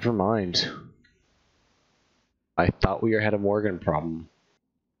 Never mind. I thought we had a Morgan problem.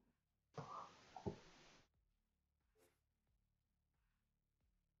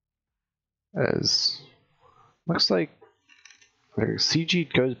 As looks like their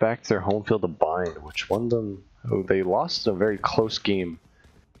CG goes back to their home field of bind, which won them. Oh, they lost a very close game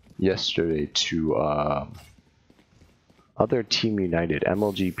yesterday to other Team United,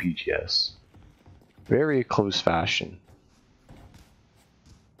 MLG PGS. Very close fashion.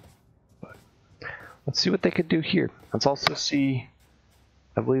 But let's see what they could do here. Let's also see.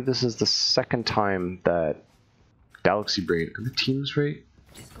 I believe this is the second time that Galaxy Brain. Are the teams right?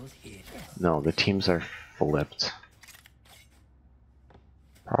 No, the teams are flipped.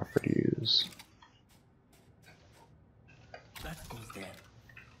 Properties. That goes there.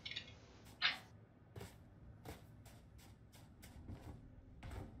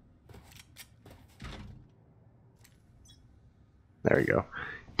 There we go.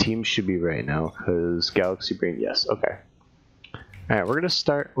 Teams should be right now, because Galaxy Brain, yes, okay. Alright, we're gonna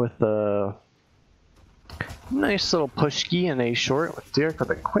start with a nice little pushki and a short with Derek with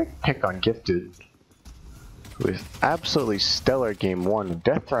a quick pick on Gifted. With absolutely stellar game 1.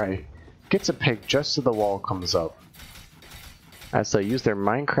 Deathray gets a pick just as the wall comes up. As they use their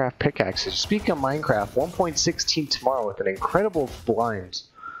Minecraft pickaxes. Speaking of Minecraft, 1.16 tomorrow with an incredible blind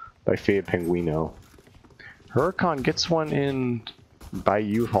by Fade Penguino. Huracan gets one in by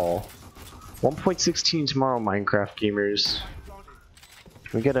U-Haul. 1.16 tomorrow, Minecraft gamers.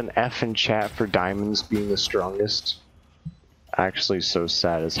 We get an F in chat for diamonds being the strongest. Actually so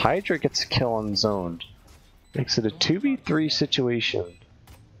sad as Hydra gets a kill unzoned. Makes it a 2v3 situation.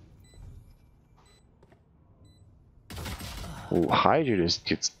 Ooh, Hydra just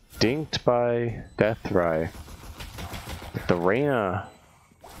gets dinked by Deathray. But the Reyna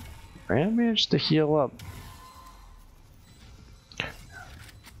managed to heal up.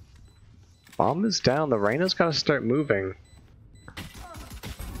 Bomb is down, the Reyna's gotta start moving.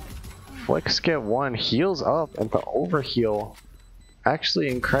 Flicks get one, heals up, and the overheal. Actually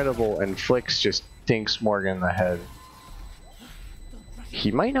incredible, and Flicks just dinks Morgan in the head.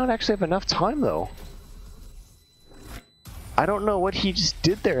 He might not actually have enough time though. I don't know what he just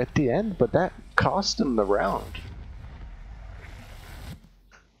did there at the end, but that cost him the round.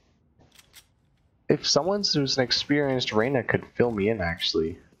 If someone who's an experienced Reyna could fill me in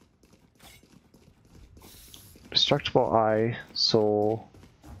actually. Destructible Eye, Soul.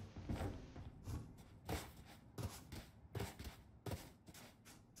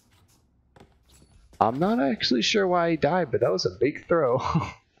 I'm not actually sure why he died, but that was a big throw.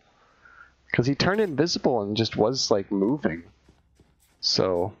 Because he turned invisible and just was like moving.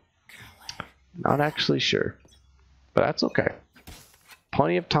 So, not actually sure. But that's okay.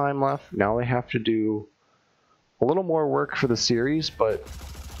 Plenty of time left. Now they have to do a little more work for the series, but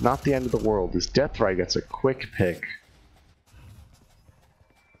not the end of the world. As Deathray gets a quick pick.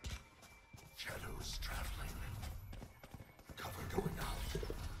 Shadows traveling. Cover going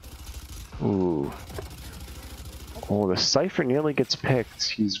out. Ooh. Oh, the Cypher nearly gets picked.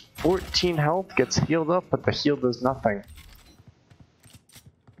 He's 14 health, gets healed up, but the heal does nothing.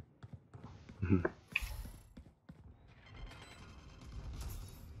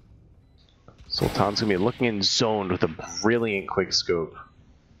 Sultan's gonna be looking in zoned with a brilliant quick scope.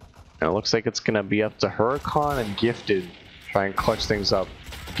 And it looks like it's gonna be up to Huracan and Gifted to try and clutch things up.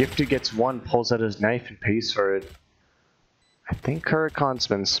 Gifted gets one, pulls out his knife and pays for it. I think Huracan's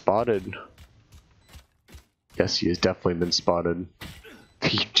been spotted. Yes, he has definitely been spotted.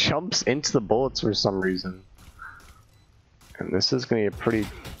 He jumps into the bullets for some reason. And this is going to be a pretty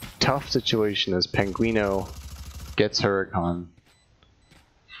tough situation as Penguino gets Huracan.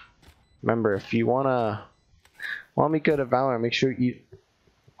 Remember, if you want me good at Valor, make sure you eat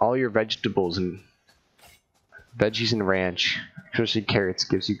all your vegetables and veggies and ranch. Especially carrots,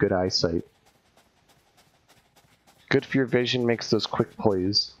 gives you good eyesight. Good for your vision, makes those quick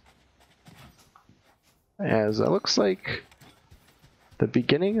plays. As it looks like the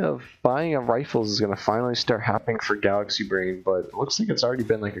beginning of buying of rifles is going to finally start happening for Galaxy Brain, but it looks like it's already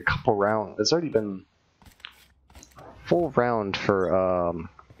been like a couple rounds. It's already been full round for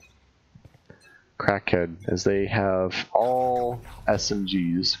CrackHead, as they have all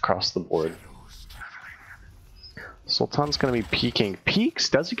SMGs across the board. Sultan's going to be peeking. Peeks,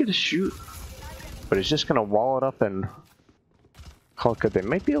 does he get to shoot? But he's just going to wall it up and call it good. They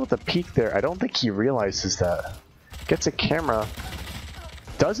might be able to peek there. I don't think he realizes that. Gets a camera.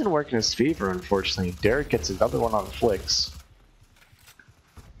 Doesn't work in his favor, unfortunately. Derek gets another one on Flicks.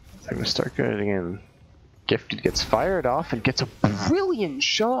 I'm going to start getting in. Gifted gets fired off and gets a brilliant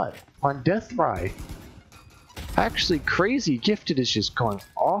shot on Deathray. Actually crazy. Gifted is just going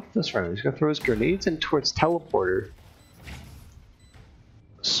off this round. He's going to throw his grenades in towards Teleporter.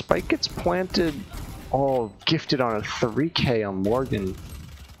 Spike gets planted. Oh, Gifted on a 3k on Morgan.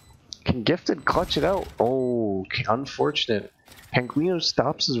 Can Gifted clutch it out? Oh, unfortunate. Penguino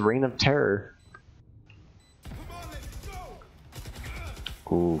stops his reign of terror.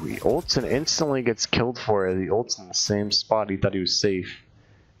 Ooh, he ults and instantly gets killed for it. He ults in the same spot he thought he was safe.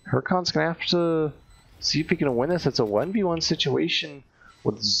 Huracan's gonna have to see if he can win this. It's a 1v1 situation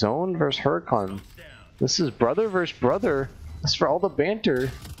with Zone versus Huracan. This is brother versus brother. This is for all the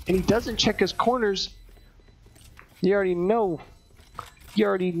banter. And he doesn't check his corners. You already know. You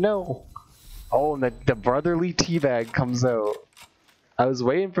already know. Oh, and the brotherly teabag comes out. I was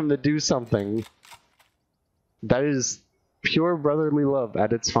waiting for him to do something. That is pure brotherly love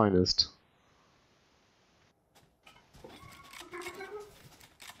at its finest.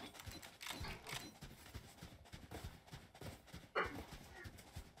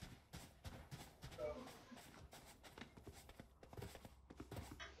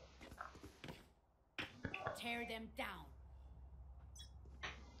 Tear them down.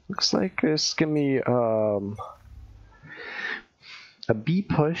 Looks like there's gonna be a B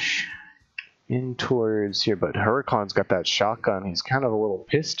push in towards here, but Huracan's got that shotgun. He's kind of a little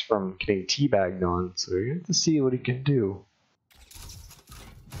pissed from getting teabagged on, so you're going to see what he can do.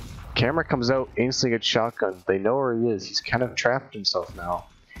 Camera comes out, instantly gets shotgun. They know where he is. He's kind of trapped himself now.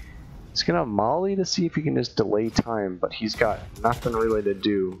 He's gonna molly to see if he can just delay time, but he's got nothing really to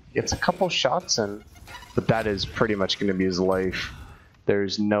do. Gets a couple shots in, but that is pretty much gonna be his life.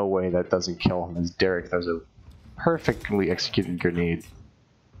 There's no way that doesn't kill him, as Derek does a perfectly executed grenade.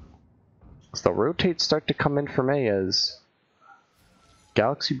 So the rotates start to come in from A as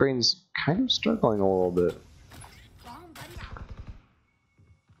Galaxy Brain's kind of struggling a little bit.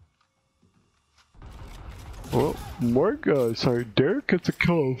 Well, sorry, Derek gets a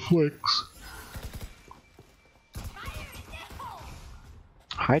kill on Flicks.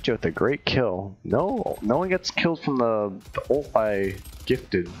 Hydra with a great kill. No one gets killed from the ult by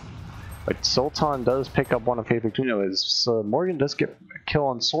Gifted. But Sultan does pick up one of Favorite Tuno as Morgan does get a kill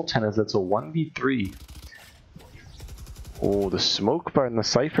on Sultan as it's a 1v3. Oh, the smoke bar in the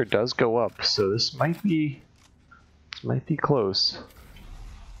Cypher does go up, so this might be close.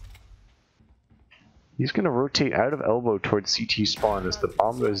 He's gonna rotate out of elbow towards CT spawn as the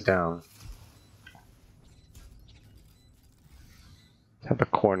bomb goes down. Have a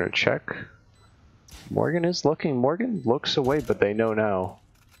corner check. Morgan is looking. Morgan looks away, but they know now.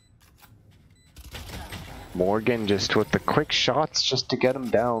 Morgan just with the quick shots just to get him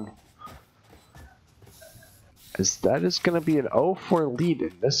down. As that is going to be an 0-4 lead,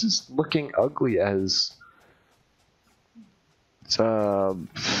 and this is looking ugly as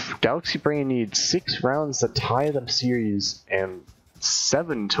Galaxy Brain needs 6 rounds to tie the series and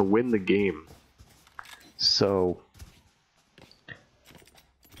 7 to win the game. So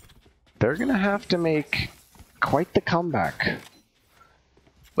they're going to have to make quite the comeback.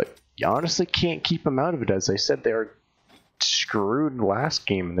 But you honestly can't keep them out of it. As I said, they were screwed last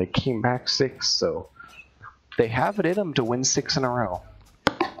game and they came back 6, so they have it in them to win 6 in a row.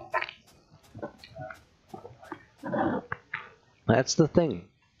 That's the thing.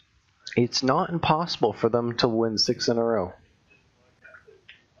 It's not impossible for them to win 6 in a row.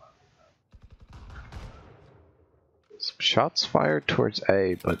 Some shots fired towards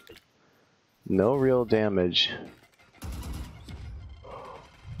A, but no real damage.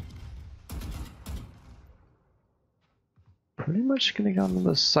 Pretty much gonna go on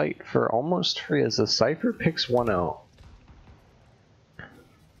the site for almost free as the Cypher picks one out.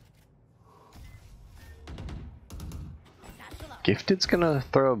 Gifted's gonna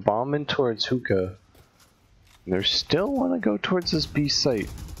throw a bomb in towards Hookah. They still wanna go towards this B site.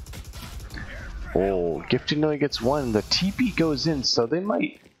 Oh, Gifted only gets one. The TP goes in, so they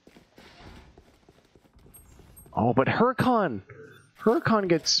might. Oh, but Huracan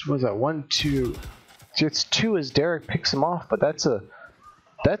gets, was that 1, 2? Gets 2 as Derek picks him off, but that's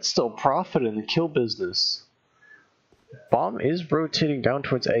still profit in the kill business. Bomb is rotating down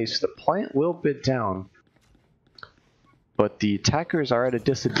towards A, so the plant will bid down. But the attackers are at a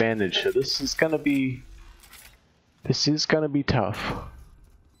disadvantage, so this is gonna be tough.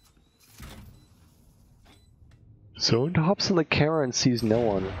 So he hops on the camera and sees no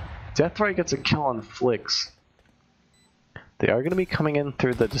one. Deathray gets a kill on Flicks. They are gonna be coming in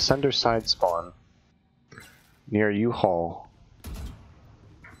through the Descender side spawn near U-Haul.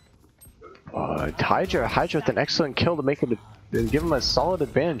 Hydra with an excellent kill to make it and give him a solid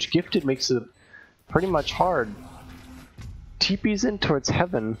advantage. Gifted makes it pretty much hard. TP's in towards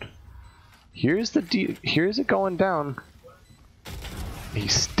Heaven. Here's it going down. He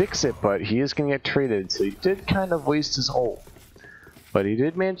sticks it, but he is gonna get traded, so he did kind of waste his ult. But he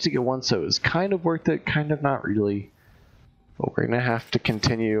did manage to get one, so it was kind of worth it, kind of not really. But we're gonna have to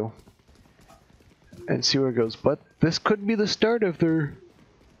continue and see where it goes. But this could be the start of their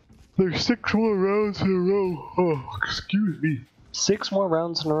 6 more rounds in a row. Oh, excuse me. 6 more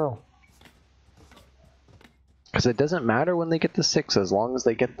rounds in a row. Because it doesn't matter when they get to 6 as long as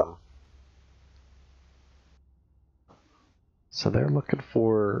they get them. So they're looking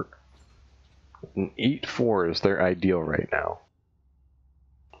for an 8-4 is their ideal right now.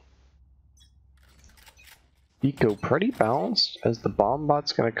 Eco pretty balanced as the bomb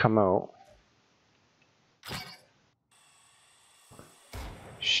bot's gonna come out.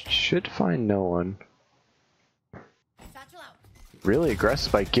 Should find no one. Really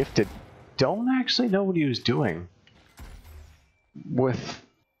aggressive by Gifted. Don't actually know what he was doing with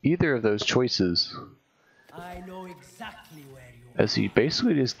either of those choices. I know exactly where you are. As he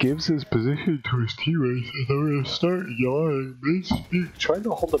basically just gives his position to his teammates and they're gonna start yawning. Trying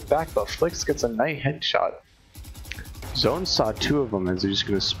to hold it back, but Flicks gets a nice headshot. Zone saw two of them as they're just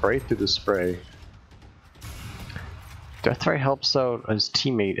gonna spray through the spray. Deathray helps out his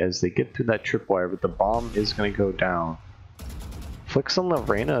teammate as they get through that tripwire, but the bomb is gonna go down. Flicks on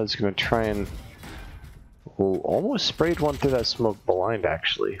Lorena is gonna try and almost sprayed one through that smoke blind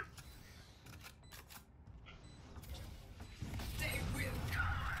actually.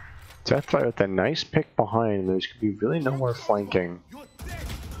 Deathfire with a nice pick behind. There's gonna be really no more flanking.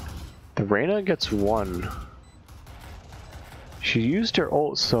 The Reyna gets one. She used her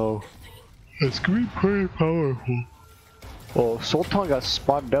ult, so it's gonna be pretty powerful. Well, Sultan got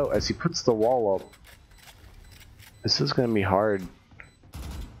spotted out as he puts the wall up. This is gonna be hard.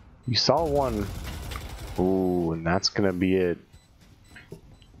 You saw one. Ooh, and that's gonna be it.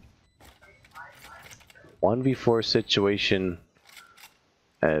 1v4 situation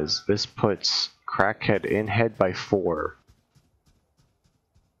as this puts CrackHead in head by 4.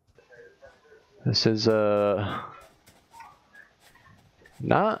 This is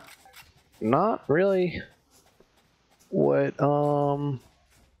not really what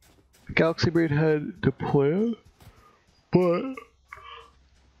Galaxy Braid had to plan, but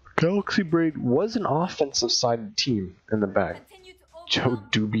Galaxy Braid was an offensive sided team in the back. Joe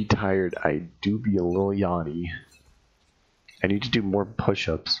do be tired. I do be a little yawny. I need to do more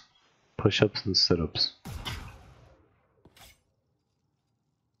push-ups. Push-ups and sit-ups.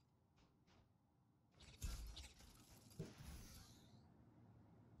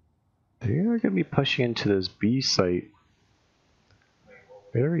 They're going to be pushing into this B site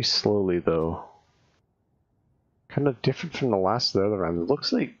very slowly though. Kind of different from the last of the other round. It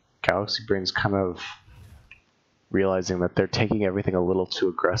looks like Galaxy Brain's kind of realizing that they're taking everything a little too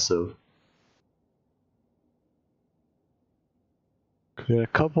aggressive. A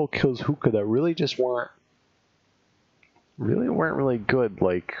couple kills Hookah that really just weren't really good.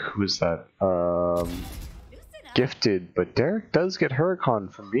 Like, who's that? Gifted, but Derek does get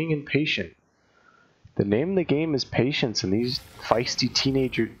Huracan from being impatient. The name of the game is patience, and these feisty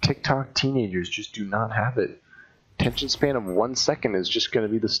TikTok teenagers just do not have it. Attention span of 1 second is just going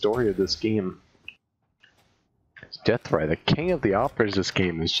to be the story of this game. Deathray, the king of the operas this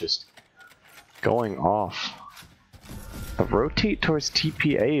game, is just going off. The rotate towards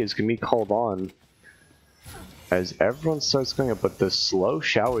TPA is going to be called on as everyone starts going up, but the slow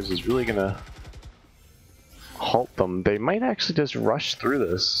showers is really going to halt them. They might actually just rush through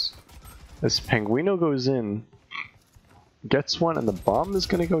this. This Penguino goes in, gets one, and the bomb is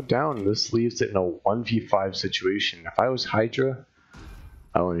going to go down. This leaves it in a 1v5 situation. If I was Hydra,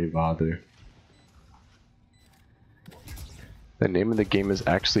 I wouldn't even bother. The name of the game is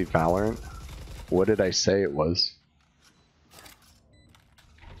actually Valorant. What did I say it was?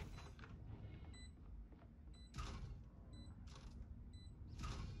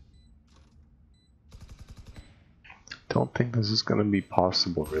 Don't think this is gonna be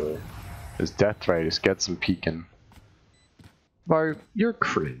possible, really. As Deathray just gets him peeking. Var, you're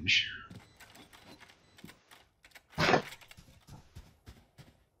cringe.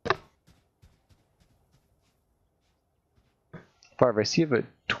 Varv, I see you have a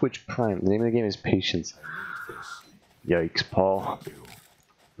Twitch Prime. The name of the game is Patience. Yikes, Paul.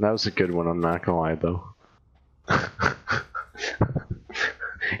 That was a good one, I'm not gonna lie though.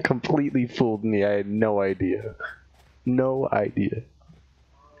 Completely fooled me, I had no idea. No idea.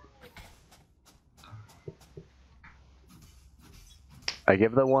 I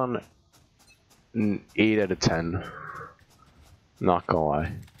give that one an 8 out of 10. Not gonna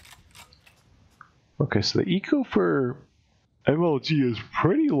lie. Okay, so the eco for MLG is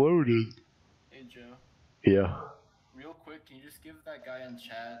pretty loaded. Hey Joe. Yeah. Real quick, can you just give that guy in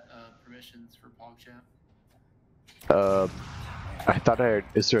chat permissions for PogChat? I thought I heard,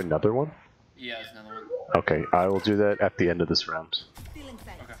 is there another one? Yeah, there's another one. Okay, I will do that at the end of this round. Okay,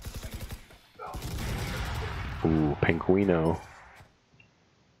 thank you. Ooh, Penguino.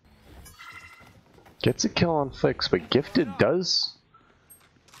 Gets a kill on Flicks, but Gifted does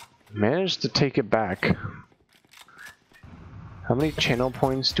manage to take it back. How many channel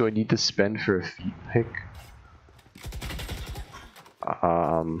points do I need to spend for a feet pick?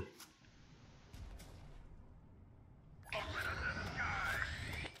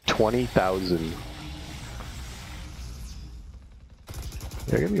 20,000.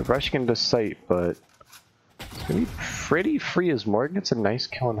 They're gonna be rushing into sight, but it's gonna be pretty free as Morgan gets a nice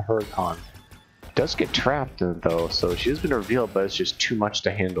kill on Huracan. Does get trapped though, so she has been revealed, but it's just too much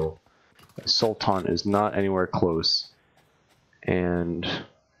to handle. Sultan is not anywhere close. And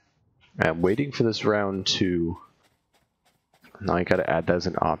I'm waiting for this round to... Now I gotta add that as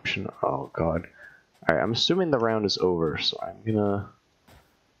an option. Oh god. Alright, I'm assuming the round is over, so I'm gonna...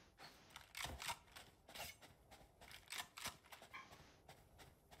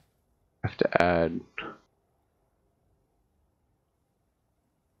 add.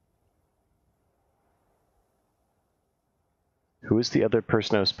 Who is the other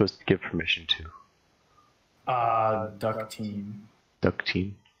person I was supposed to give permission to? Duck Team. Duck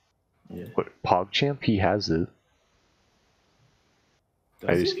Team? Yeah. What, PogChamp? He has it.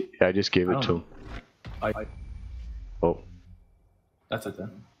 I just gave it to him. Oh. That's it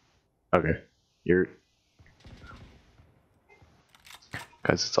then. Okay.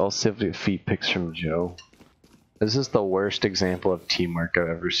 Guys, it's all 70 feet pics from Joe. This is the worst example of teamwork I've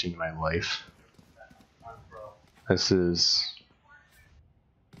ever seen in my life. This is...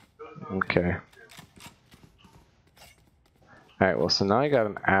 Okay. Alright, well, so now I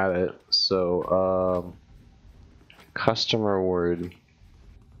gotta add it. So, customer word.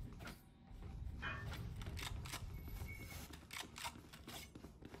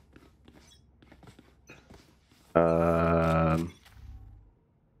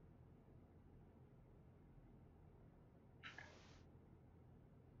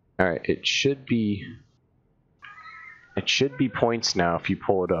 Alright, it should be points now if you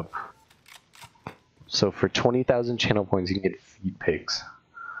pull it up. So for 20,000 channel points you can get feed pigs.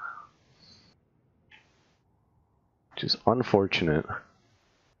 Which is unfortunate.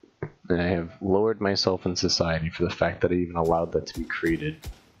 And I have lowered myself in society for the fact that I even allowed that to be created.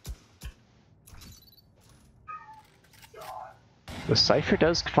 The Cypher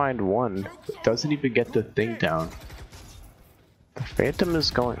does find one, but doesn't even get the thing down. The Phantom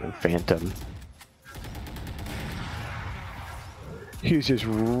is going. Phantom. He's just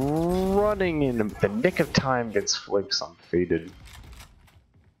running in the nick of time, gets flicks on Faded.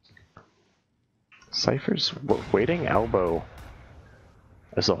 Cypher's waiting elbow.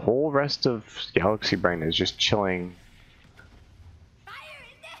 As the whole rest of Galaxy Brain is just chilling.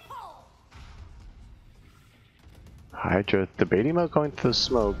 Hydra debating about going to the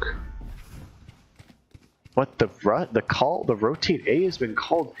smoke. What the rotate A has been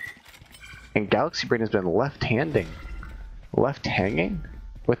called, and Galaxy Brain has been left hanging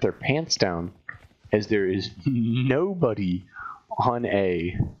with their pants down, as there is nobody on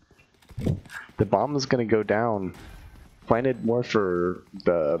A. The bomb is gonna go down. Planted more for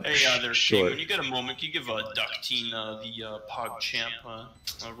the there's short. When you get a moment, can you give Duck Team the PogChamp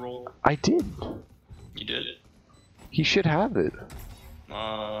roll? I did. You did? He should have it.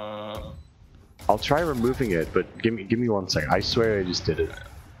 I'll try removing it, but give me 1 second. I swear I just did it.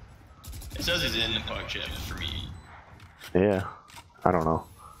 It says he's in the PogChamp for me. Yeah, I don't know.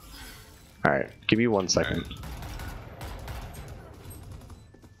 Alright, give me 1 second. Right.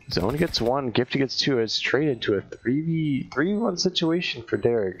 Zone gets 1, Gifty gets 2. It's traded to a 3v1 situation for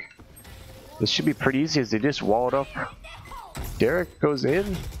Derek. This should be pretty easy as they just wall it up. Derek goes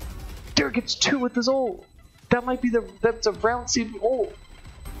in. Derek gets 2 with his ult. That might be that's a round seed ult.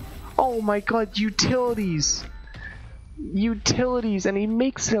 Oh my god, utilities! Utilities, and he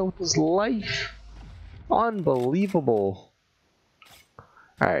makes it with his life. Unbelievable.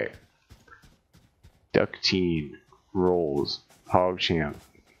 Alright. Duck Team rolls. PogChamp.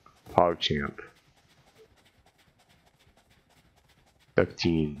 PogChamp. Duck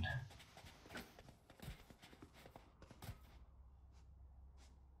Team.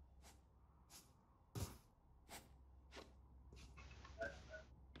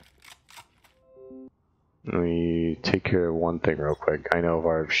 Let me take care of one thing real quick. I know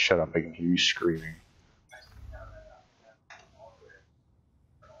Varv, shut up, I can hear you screaming.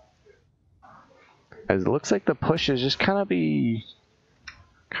 As it looks like the push is just kind of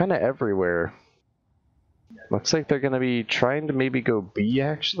everywhere. Looks like they're gonna be trying to maybe go B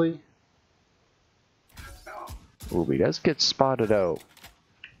actually. Ooh, he does get spotted out.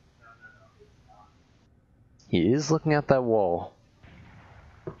 He is looking at that wall.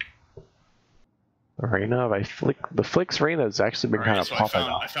 Reyna, if I flick the flicks, Reyna has actually been kind of popping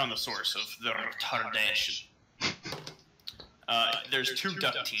out. I found the source of the retardation. There's 2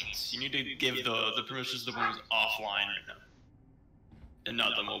 Duck Teams. You need to give the permissions to the one who's offline right now, and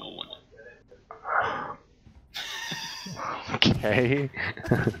not the mobile one. Okay.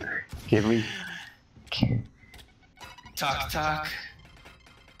 Give me. Talk.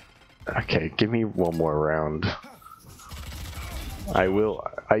 Okay, give me one more round. I will.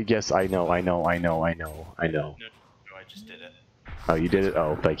 I guess I know. No, I just did it. Oh, you did it?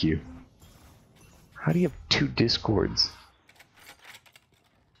 Oh, thank you. How do you have 2 Discords?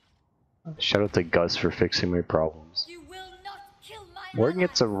 Shout out to Gus for fixing my problems. Morgan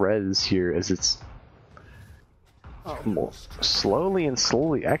gets a res here as it's slowly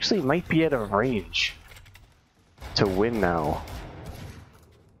actually might be out of range to win now.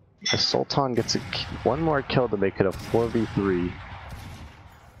 The Sultan gets one more kill to make it a 4v3.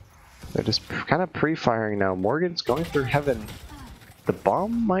 They're just kind of pre-firing now. Morgan's going through heaven. The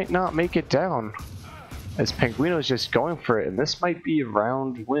bomb might not make it down, as Penguino's just going for it, and this might be a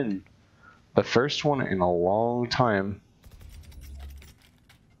round win. The first one in a long time.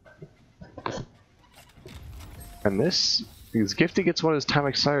 And this, because Gifted gets one as time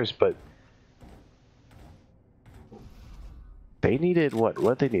expires, but they needed what?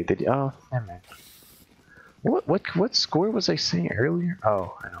 What they need? Oh, never mind. What score was I saying earlier?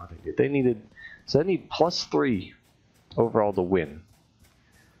 Oh, I know what they did. They needed, so they need +3 overall to win.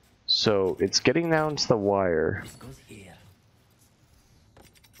 So it's getting down to the wire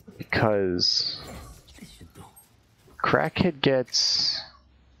because CrackHead gets,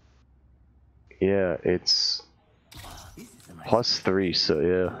 yeah, it's +3. So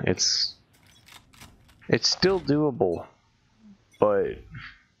yeah, it's still doable, but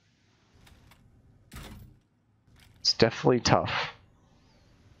it's definitely tough.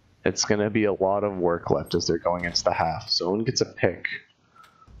 It's gonna be a lot of work left as they're going into the half. Zone gets a pick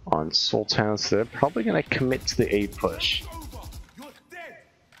on Sultan, so they're probably gonna commit to the A push.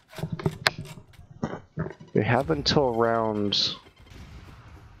 They have until round.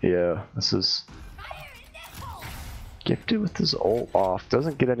 Yeah, this is Gifted with his ult off.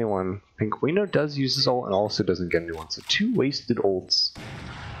 Doesn't get anyone. Penguino does use his ult and also doesn't get anyone. So 2 wasted ults.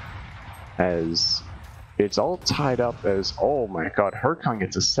 As it's all tied up as, oh my god, Hurkon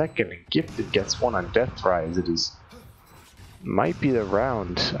gets a second and Gifted gets one on Death Rise. It is might be the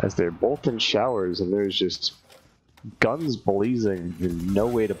round as they're both in showers and there's just guns blazing and no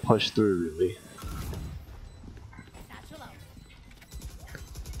way to push through really.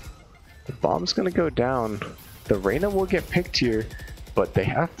 The bomb's gonna go down. The Reyna will get picked here, but they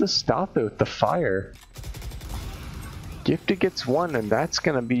have to stop it with the fire. Gifted gets one and that's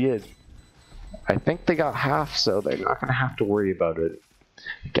gonna be it. I think they got half, so they're not gonna have to worry about it.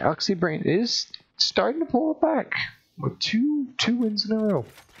 Galaxy Brain is starting to pull it back with two wins in a row.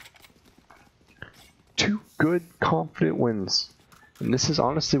 2 good, confident wins. And this is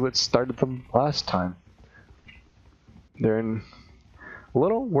honestly what started them last time. They're in a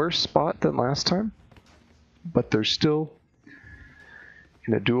little worse spot than last time, but they're still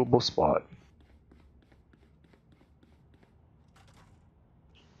in a doable spot.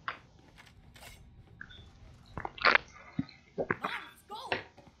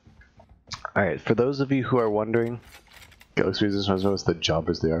 Alright, for those of you who are wondering, Galaxy Resistance knows the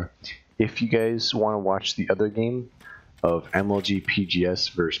jobbers they are. If you guys want to watch the other game of MLG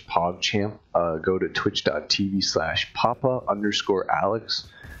PGS versus PogChamp, go to twitch.tv/papa_Alex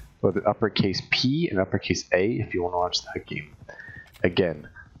with an uppercase P and uppercase A if you want to watch that game. Again,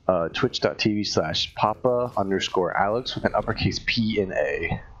 twitch.tv/papa_Alex with an uppercase P and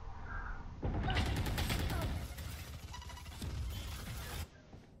A.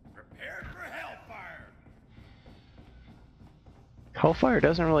 Hellfire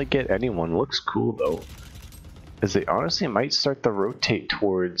doesn't really get anyone. Looks cool though, as they honestly might start to rotate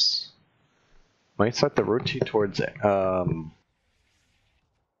towards.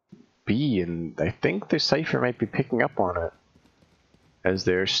 B, and I think their Cypher might be picking up on it as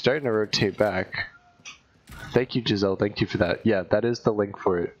they're starting to rotate back. Thank you, Giselle. Thank you for that. Yeah, that is the link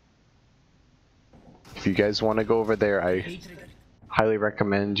for it. If you guys want to go over there, I highly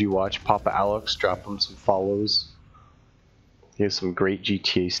recommend you watch Papa Alex. Drop him some follows. He has some great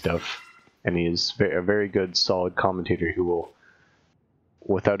GTA stuff, and he is a very good, solid commentator who will,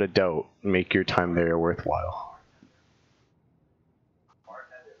 without a doubt, make your time there worthwhile.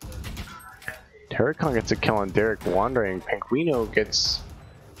 Huracan gets a kill on Derek Wandering. Penguino gets...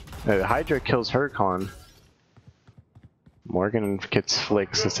 Hydra kills Huracan. Morgan gets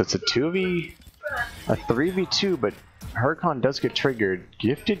flicks. It's a 3v2, but Huracan does get triggered.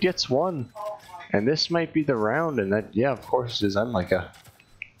 Gifted gets one. And this might be the round, and that, yeah, of course it is. I'm like a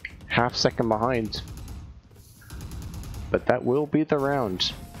half second behind. But that will be the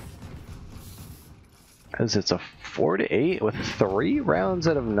round. As it's a 4-8 with 3 rounds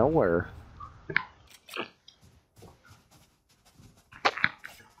out of nowhere.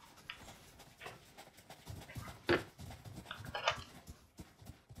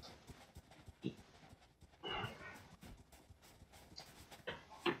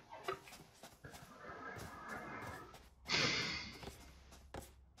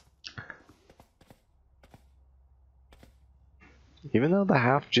 Even though the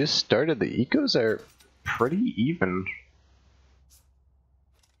half just started, the ecos are pretty even.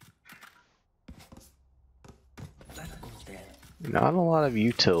 Not a lot of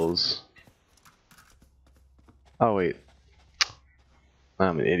utils. Oh wait,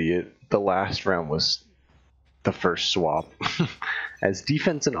 I'm an idiot. The last round was the first swap. as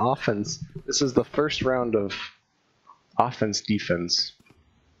defense and offense. This is the first round of offense defense.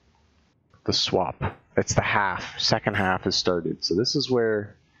 The swap. It's the half. Second half has started. So this is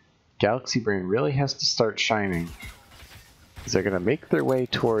where Galaxy Brain really has to start shining. They're going to make their way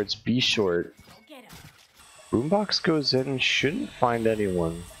towards B short. Boombox goes in, shouldn't find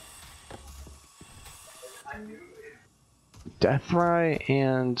anyone. Deathray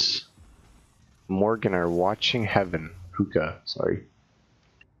and Morgan are watching heaven. Hookah, sorry.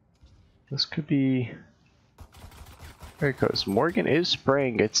 This could be... There it goes. Morgan is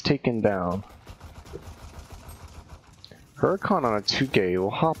spraying, gets taken down. Huracan on a 2K, we'll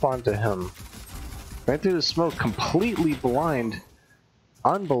hop onto him. Right through the smoke, completely blind.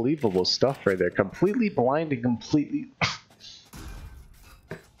 Unbelievable stuff right there. Completely blind and completely...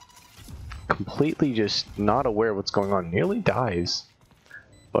 completely just not aware of what's going on. Nearly dies.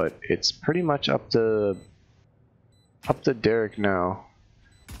 But it's pretty much up to Derek now.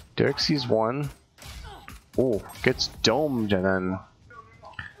 Derek sees one. Oh, gets domed and then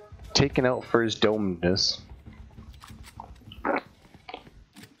taken out for his domedness.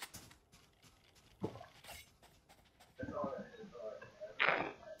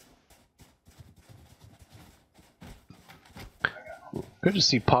 Good to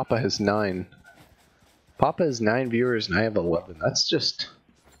see Papa has 9. Papa has 9 viewers and I have 11. That's just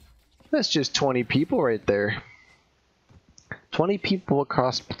 20 people right there. 20 people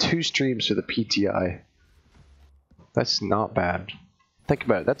across 2 streams for the PTI. That's not bad. Think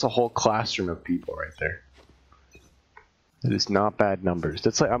about it. That's a whole classroom of people right there. It is not bad numbers.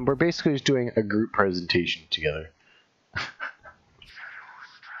 That's like we're basically just doing a group presentation together.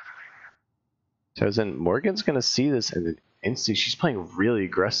 So then Morgan's gonna see this and then instantly she's playing really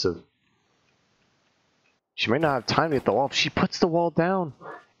aggressive. She might not have time to get the wall. She puts the wall down.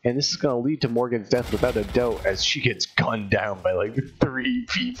 And this is going to lead to Morgan's death without a doubt as she gets gunned down by like 3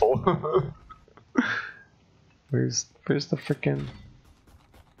 people. Where's the freaking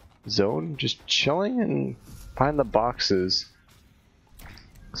zone? Just chilling and find the boxes.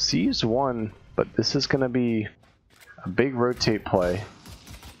 Sees one, but this is going to be a big rotate play.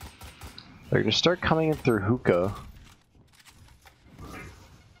 They're going to start coming in through hookah.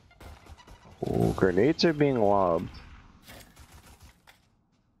 Oh, grenades are being lobbed.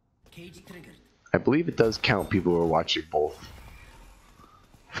 I believe it does count people who are watching both.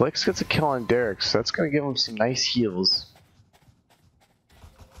 Flex gets a kill on Derek, so that's going to give him some nice heals.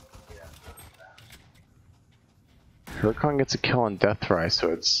 Huracan gets a kill on Deathray,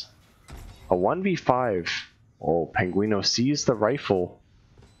 so it's a 1v5. Oh, Penguino sees the rifle.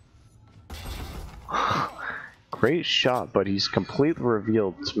 Great shot, but he's completely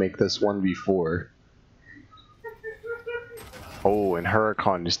revealed to make this 1v4. Oh, and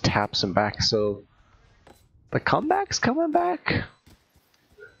Huracan just taps him back, so the comeback's coming back.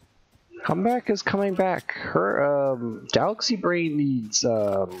 Comeback is coming back. Galaxy Brain needs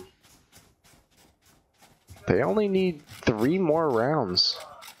they only need 3 more rounds.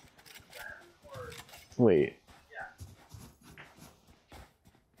 Wait.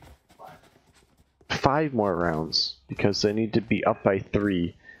 5 more rounds because they need to be up by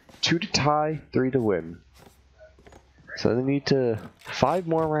 3. 2 to tie, 3 to win. So they need 5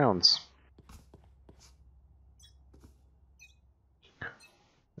 more rounds.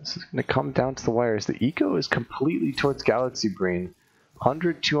 This is going to come down to the wires. The eco is completely towards Galaxy Brain.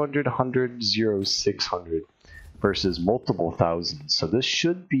 100, 200, 100, 0, 600 versus multiple thousands. So this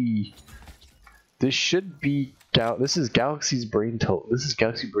should be this is Galaxy's Brain total. This is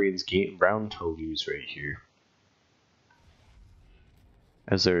Galaxy Brain's game round totals right here.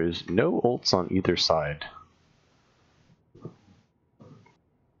 As there is no ults on either side.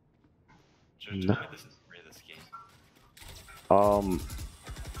 No.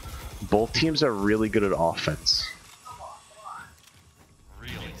 Both teams are really good at offense.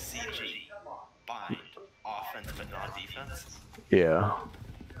 Really? CG bind offense but not defense? Yeah.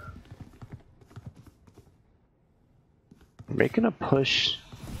 Making a push.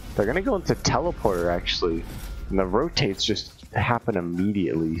 They're gonna go into teleporter actually. And the rotates just happen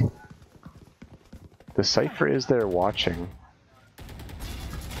immediately. The Cypher is there watching.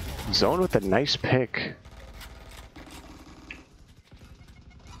 Zone with a nice pick.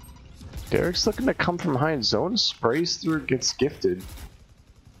 Derek's looking to come from behind. Zone sprays through, gets gifted.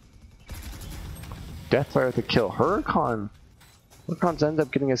 Deathfire with a kill. Huracan's ends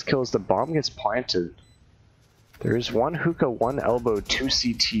up getting his kills. The bomb gets planted. There is 1 hookah, 1 elbow, 2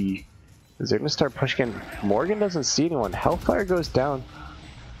 CT. Is they gonna start pushing in? Morgan doesn't see anyone. Hellfire goes down.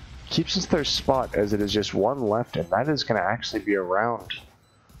 Keeps us their spot as it is just 1 left, and that is gonna actually be a round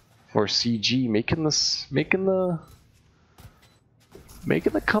for CG, making the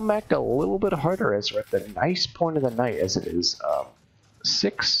making the comeback a little bit harder as we're at the nice point of the night as it is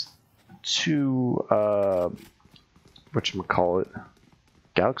 6 to whatchamacallit,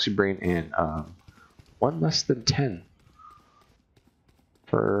 Galaxy Brain, and 1 less than 10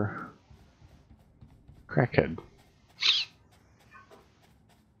 for CrackHead.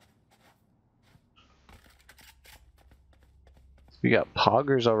 We got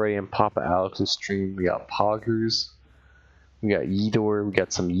Poggers already in Papa Alex's stream. We got Poggers. We got Yedor. We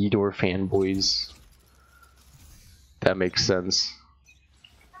got some Yedor fanboys. That makes sense.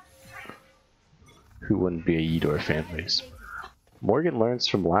 Who wouldn't be a Yedor fanbase? Morgan learns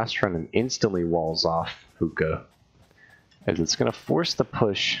from last run and instantly walls off Hookah, as it's going to force the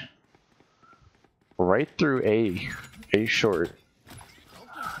push right through A short.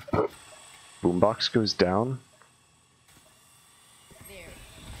 Boombox goes down.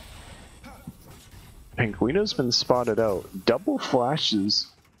 Penguino's been spotted out. Double flashes.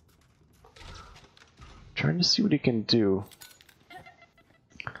 Trying to see what he can do.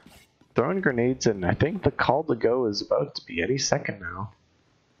 Throwing grenades in. I think the call to go is about to be any second now.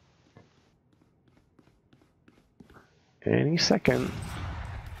 Any second.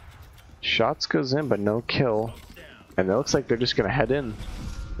 Shots goes in, but no kill. And it looks like they're just going to head in.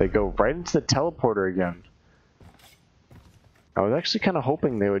 They go right into the teleporter again. I was actually kind of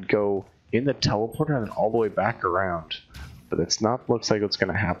hoping they would go in the teleporter and then all the way back around. But it's not, looks like it's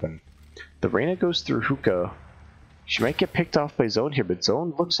going to happen. The Reyna goes through Hookah. She might get picked off by Zone here, but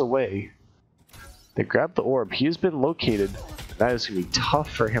Zone looks away. They grab the orb. He has been located. That is going to be tough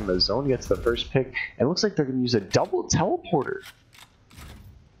for him as Zone gets the first pick. And it looks like they're going to use a double teleporter.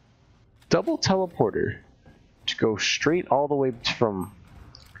 Double teleporter to go straight all the way from...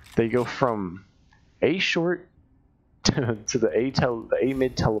 They go from A short to the A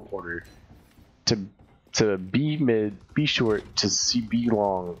mid teleporter to B mid, B short to C B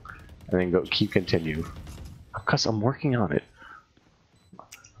long, and then go continue. Cause I'm working on it.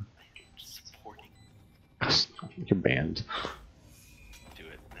 You're banned. Do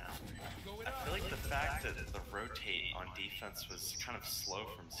it now. I feel like the fact that the rotate on defense was kind of slow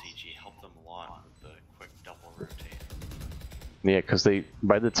from CG helped them a lot with the quick double rotate. Yeah, because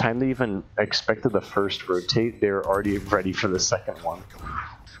by the time they even expected the first rotate, they were already ready for the second one.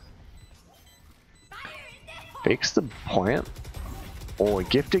 Fakes the plant. Oh, and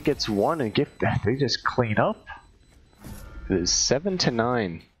Gifted gets one, and they just clean up. It is 7 to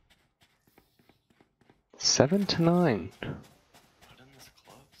 9. 7 to 9.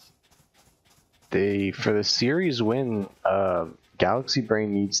 For the series win, Galaxy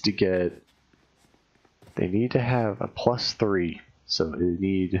Brain needs to get. They need to have a +3, so they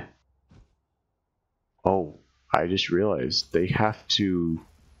need... Oh, I just realized they have to...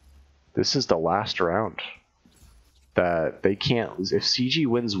 This is the last round. That they can't... If CG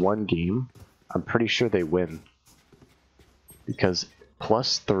wins one game, I'm pretty sure they win. Because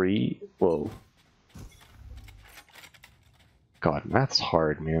 +3 will... God, math's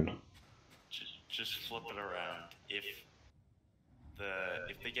hard, man. Just flip it around.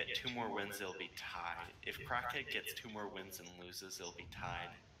 If they get 2 more wins, they'll be tied. If CrackHead gets 2 more wins and loses, they'll be tied.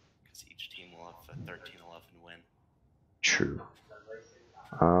 Because each team will have a 13-11 win. True.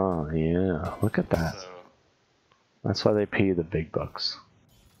 Oh, yeah. Look at that. So, that's why they pay you the big bucks.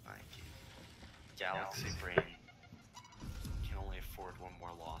 thank you. Galaxy Brain can only afford 1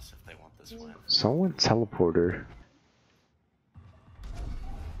 more loss if they want this win. Someone teleporter.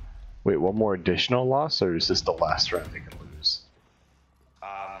 Wait, 1 more additional loss, or is this the last round they can lose?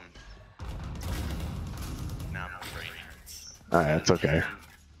 Now my brain hurts. Alright, that's okay.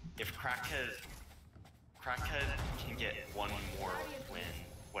 If CrackHead can get 1 more win,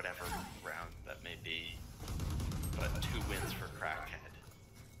 whatever round that may be, but 2 wins for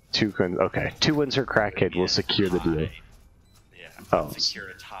CrackHead. Okay, 2 wins for CrackHead will secure the deal. Yeah. Oh. Secure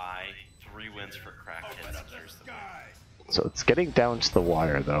a tie. 3 wins for CrackHead secures the win. So it's getting down to the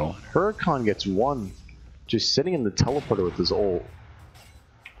wire, though. Huracan gets 1, just sitting in the teleporter with his ult.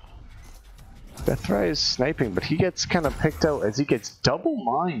 Deathray is sniping, but he gets kind of picked out as he gets double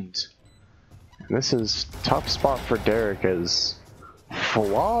mined. And this is tough spot for Derek as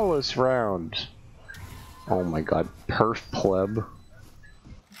flawless round. Oh my god, perf pleb.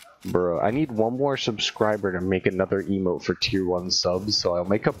 Bro, I need 1 more subscriber to make another emote for tier 1 subs, so I'll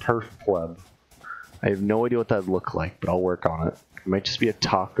make a perf pleb. I have no idea what that'd look like, but I'll work on it. It might just be a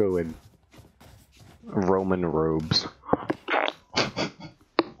taco in Roman robes.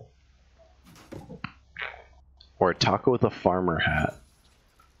 Or a taco with a farmer hat.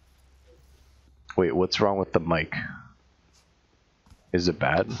 Wait, what's wrong with the mic? Is it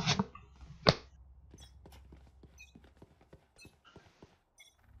bad?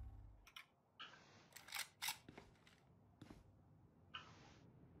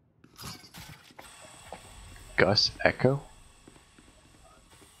 Gus Echo?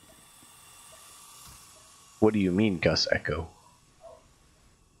 What do you mean, Gus Echo?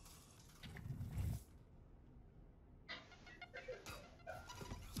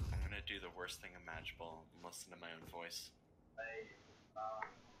 I'm gonna do the worst thing imaginable and listen to my own voice.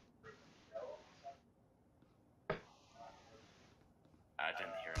 I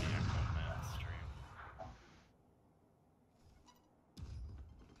didn't hear any echo on my own stream.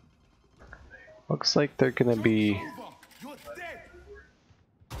 Looks like they're gonna be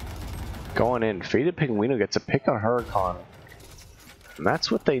going in. Faded Pinguino gets a pick on Huracan. And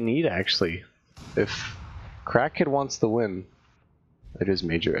that's what they need, actually. If CrackHead wants the win. It is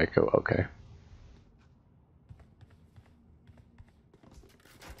Major Echo, okay.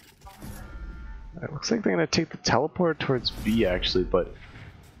 It looks like they're gonna take the teleport towards B, actually, but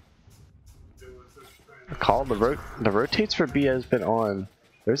the call, the rotates for B has been on.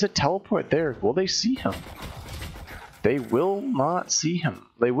 There's a teleport there. Will they see him? They will not see him.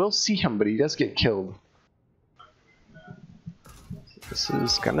 They will see him, but he does get killed. This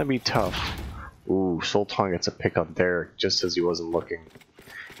is gonna be tough. Ooh, Sultan gets a pick on Derek just as he wasn't looking.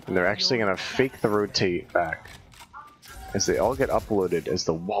 And they're actually gonna fake the rotate back. As they all get uploaded, as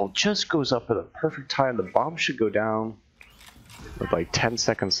the wall just goes up at the perfect time. The bomb should go down with like 10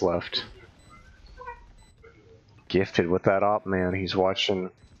 seconds left. Gifted with that op, man. He's watching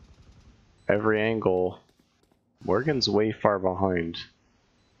every angle. Morgan's way far behind.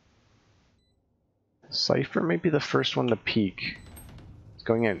 Cypher may be the first one to peek. He's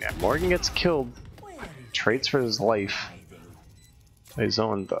going in. Morgan gets killed. Trades for his life. His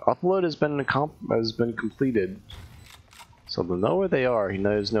own. The upload has been completed. So they'll know where they are. He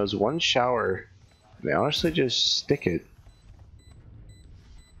knows one shower. They honestly just stick it.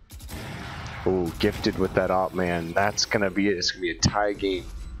 Ooh, gifted with that op, man. That's gonna be it. It's gonna be a tie game.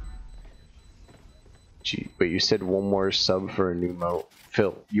 Gee, but you said one more sub for a new mode.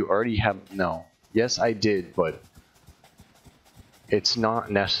 Phil, you already have. No. Yes, I did, but it's not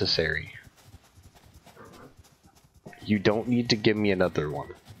necessary. You don't need to give me another one.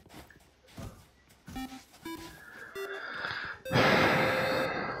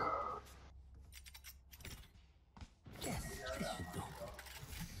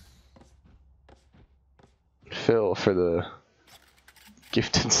 Phil for the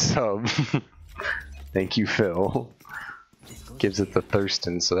gifted sub. Thank you, Phil. Gives it the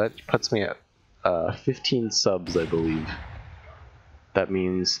Thurston, so that puts me at 15 subs, I believe. That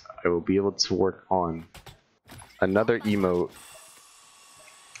means I will be able to work on another emote,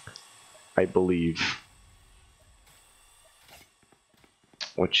 I believe.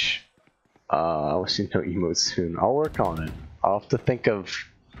 Which, I'll see no emotes soon. I'll work on it. I'll have to think of.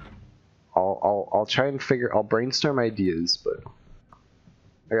 I'll try and figure. I'll brainstorm ideas, but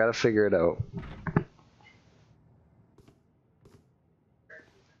I gotta figure it out.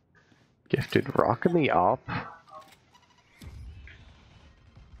 Gifted rockin' the op.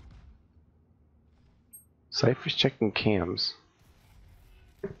 Cypher's checking cams.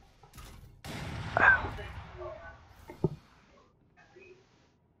 Ow.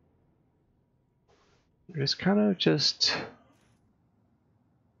 It's kind of just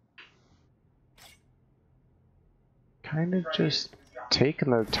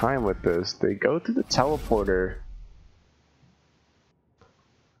taking their time with this. They go to the teleporter.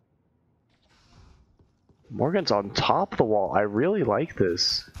 Morgan's on top of the wall. I really like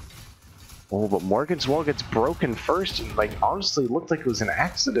this. Oh, but Morgan's wall gets broken first, and like honestly looked like it was an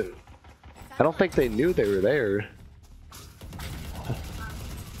accident. I don't think they knew they were there.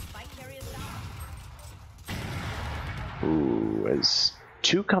 Ooh, as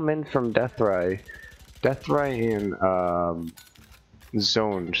two come in from Deathray and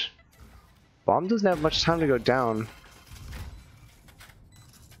zoned. Bomb doesn't have much time to go down.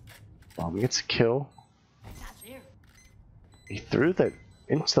 Bomb gets a kill. He threw that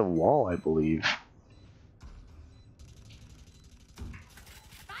into the wall, I believe.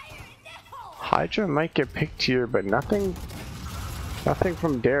 Hydra might get picked here, but nothing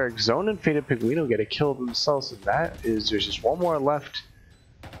from Derek. Zone and Faded Pinguino get a kill themselves, and there's just one more left.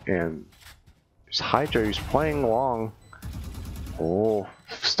 And there's Hydra who's playing long. Oh,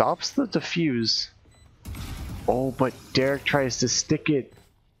 stops the defuse. Oh, but Derek tries to stick it,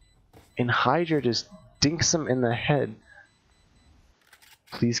 and Hydra just dinks him in the head.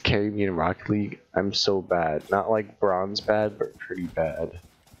 Please carry me in Rocket League. I'm so bad. Not like bronze bad, but pretty bad.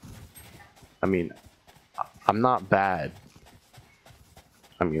 I mean, I'm not bad.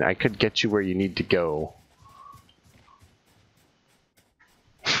 I mean, I could get you where you need to go.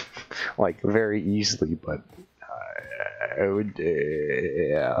 Like, very easily, but I would,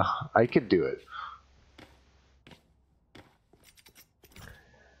 yeah, I could do it.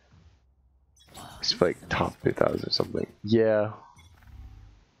 weeks for like top 2000 or something. Yeah.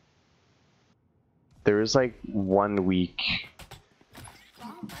 There was like 1 week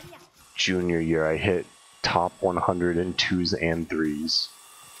junior year I hit top 100 in 2s and 3s.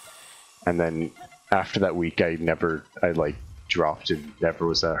 And then after that week I like dropped and never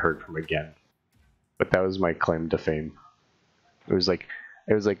was heard from again. But that was my claim to fame. It was like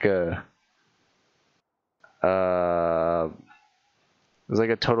a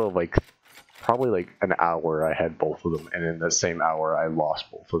total of like probably like an hour I had both of them, and in the same hour I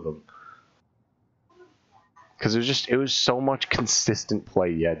lost both of them. Because it was so much consistent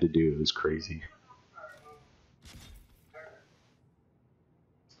play you had to do. It was crazy.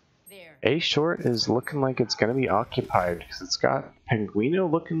 There. A short is looking like it's gonna be occupied because it's got Penguino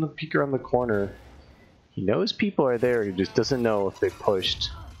looking to peek around the corner. He knows people are there. He just doesn't know if they pushed.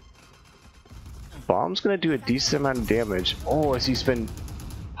 Bomb's gonna do a decent amount of damage. Oh, as he's been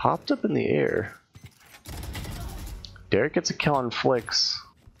popped up in the air. Derek gets a kill on Flicks.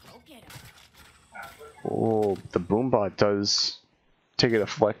 Oh, the Boombot does take a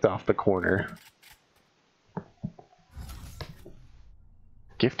deflect off the corner.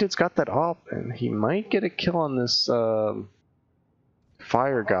 Gifted's got that op, and he might get a kill on this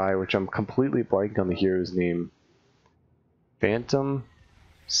fire guy, which I'm completely blank on the hero's name. Phantom,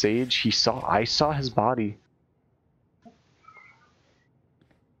 Sage. I saw his body.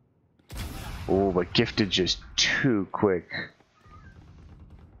 Oh, but Gifted just too quick.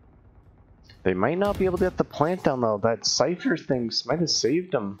 They might not be able to get the plant down though. That Cypher thing might have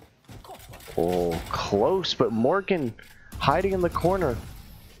saved him. Oh, close, but Morgan hiding in the corner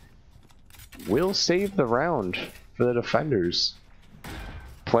will save the round for the defenders.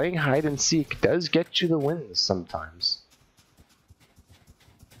 Playing hide and seek does get you the wins sometimes.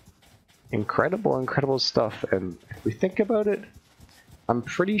 Incredible, incredible stuff. And if we think about it, I'm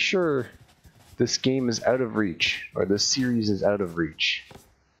pretty sure this game is out of reach, or this series is out of reach.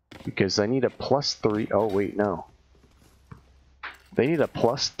 Because I need a +3. Oh, wait, no. They need a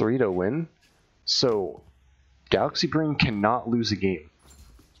 +3 to win. So, Galaxy Brain cannot lose a game.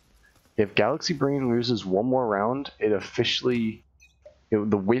 If Galaxy Brain loses one more round, it officially...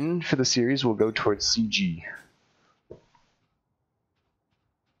 the win for the series will go towards CG.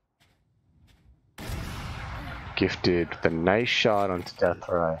 Gifted with a nice shot onto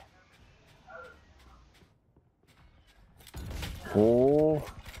Deathray. Oh...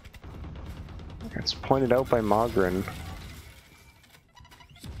 It's pointed out by Mogren.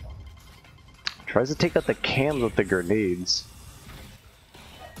 Tries to take out the cams with the grenades.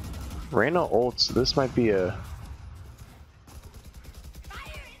 Reyna ults, so this might be a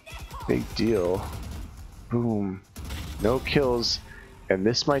big deal. Boom. No kills, and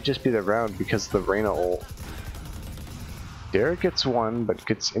this might just be the round because of the Reyna ult. Derek gets one, but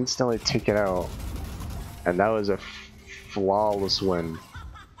gets instantly taken out. And that was a flawless win.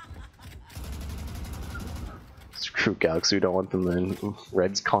 Screw Galaxy, we don't want them in.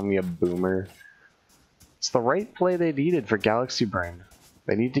 Red's calling me a boomer. It's the right play they needed for Galaxy Brain.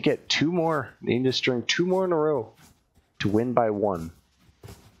 They need to get 2 more. They need to string 2 more in a row to win by 1.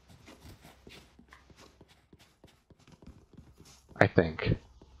 I think.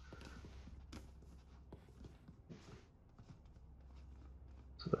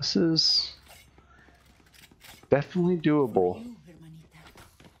 So this is definitely doable.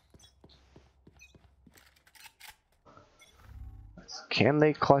 Can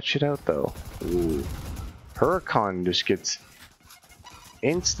they clutch it out though? Ooh. Huracan just gets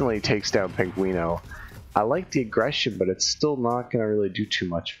instantly takes down Penguino. I like the aggression, but it's still not gonna really do too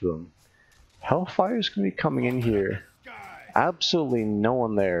much for them. Hellfire's gonna be coming in here. Absolutely no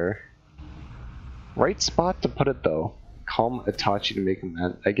one there. Right spot to put it though. Call Itachi to make him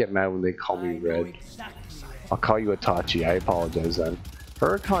mad. I get mad when they call me Red. I'll call you Itachi. I apologize then.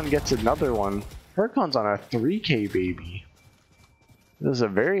 Huracan gets another one. Huracan's on a 3k baby. This is a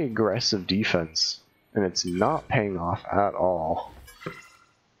very aggressive defense, and it's not paying off at all.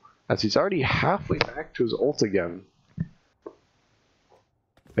 As he's already halfway back to his ult again.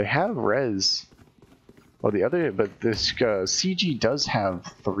 They have res. Well, but this CG does have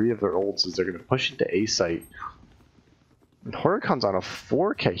 3 of their ults as they're going to push into A site. And Huracan's on a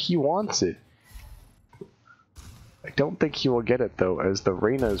 4k. He wants it. I don't think he will get it though, as the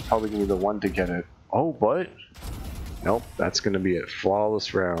Reyna is probably going to be the one to get it. Oh, but nope, that's going to be a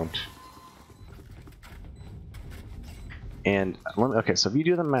flawless round. And, okay, so if you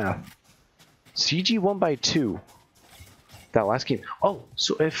do the math, CG won by 2 that last game. Oh,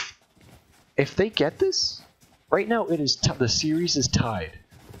 so if they get this, right now it is the series is tied.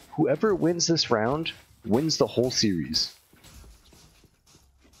 Whoever wins this round wins the whole series.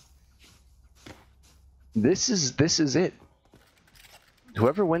 This is it.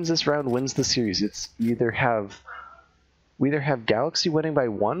 Whoever wins this round wins the series. It's we either have Galaxy winning by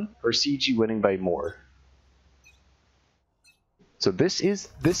 1 or CG winning by more. So this is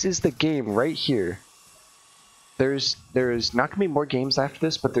the game right here. There's not gonna be more games after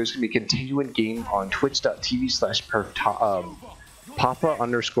this, but there's gonna be a continuing game on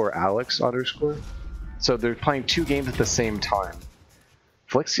twitch.tv/Papa_Alex_. So they're playing 2 games at the same time.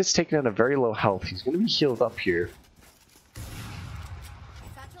 Flix gets taken at a very low health. He's gonna be healed up here.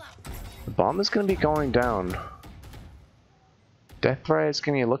 The bomb is gonna be going down. Deathray is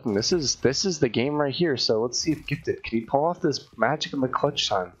gonna be looking. This is the game right here. So let's see if Gifted can he pull off this magic in the clutch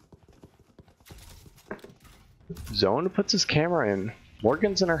time. Zone puts his camera in.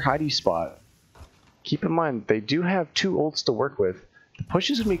 Morgan's in her hidey spot. Keep in mind they do have 2 ults to work with. The push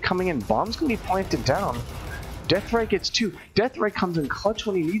is gonna be coming in. Bomb's gonna be planted down. Deathray gets 2. Deathray comes in clutch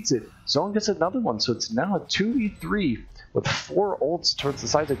when he needs it. Zone gets another one, so it's now a 2v3 with 4 ults towards the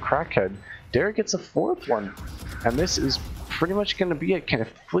sides of CrackHead. Derek gets a 4th one, and this is pretty much going to be it.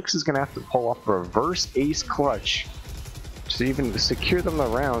 Flix is going to have to pull off a reverse ace clutch to even secure them the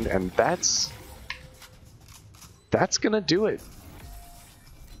round, and that's going to do it.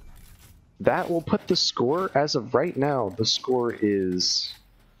 That will put the score, as of right now, the score is...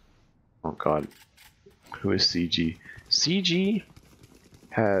 Oh god. Who is CG? CG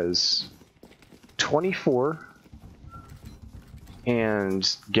has 24,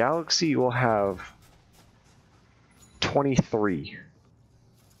 and Galaxy will have 23.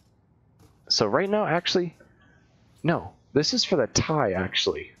 So right now, actually, no, this is for the tie,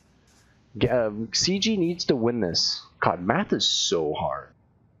 actually. CG needs to win this. God, math is so hard.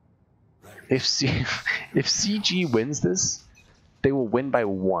 If CG wins this, they will win by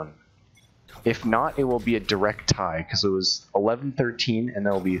 1. If not, it will be a direct tie, because it was 11-13, and then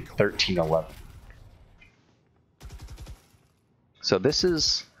it will be 13-11. So this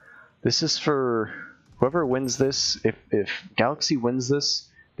is for whoever wins this. If Galaxy wins this,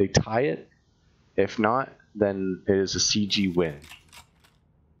 they tie it. If not, then it is a CG win.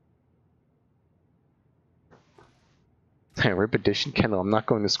 Repetition, Kendall. I'm not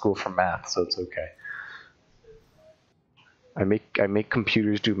going to school for math, so it's okay. I make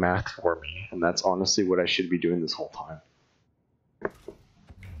computers do math for me, and that's honestly what I should be doing this whole time.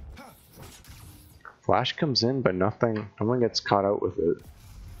 Flash comes in, but nothing. No one gets caught out with it.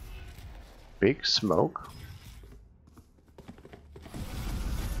 Big smoke.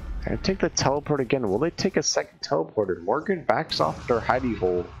 I take the teleport again. Will they take a second teleporter? Morgan backs off their hidey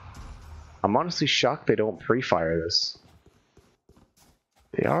hole. I'm honestly shocked they don't pre-fire this.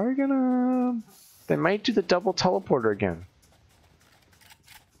 They are gonna... They might do the double teleporter again.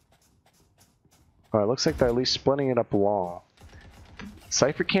 Oh, it looks like they're at least splitting it up long.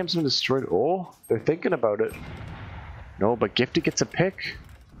 Cypher Cam's been destroyed. Oh, they're thinking about it. No, but Gifted gets a pick.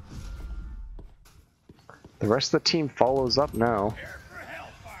 The rest of the team follows up now.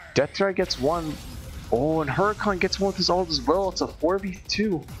 Deathray gets 1. Oh, and Huracan gets 1 with his ult as well. It's a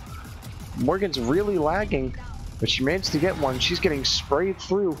 4v2. Morgan's really lagging, but she managed to get 1. She's getting sprayed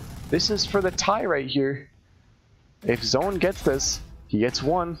through. This is for the tie right here. If Zone gets this, he gets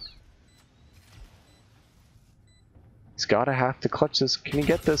 1. He's gotta have to clutch this. Can he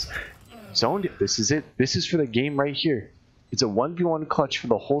get this? Zone, this is it. This is for the game right here. It's a 1v1 clutch for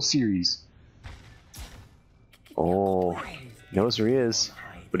the whole series. Oh, he knows where he is,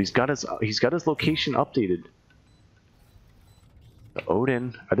 but he's got his location updated. The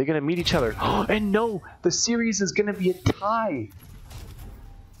Odin, are they gonna meet each other? And no, the series is gonna be a tie.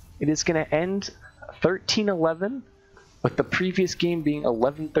 It is gonna end 13-11, with the previous game being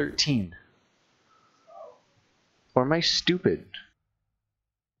 11-13. Or am I stupid?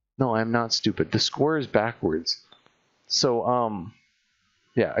 No, I'm not stupid. The score is backwards. So,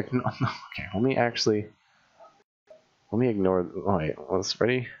 yeah, okay, let me ignore, alright, let's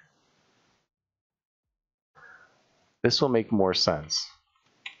ready? This will make more sense.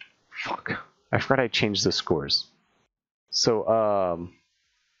 Fuck, I forgot I changed the scores. So,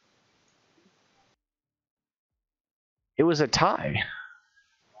 it was a tie.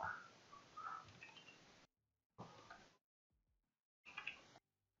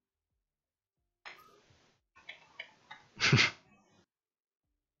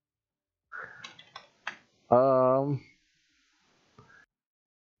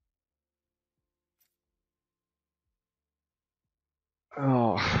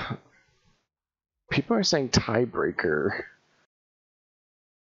 Oh, people are saying tiebreaker.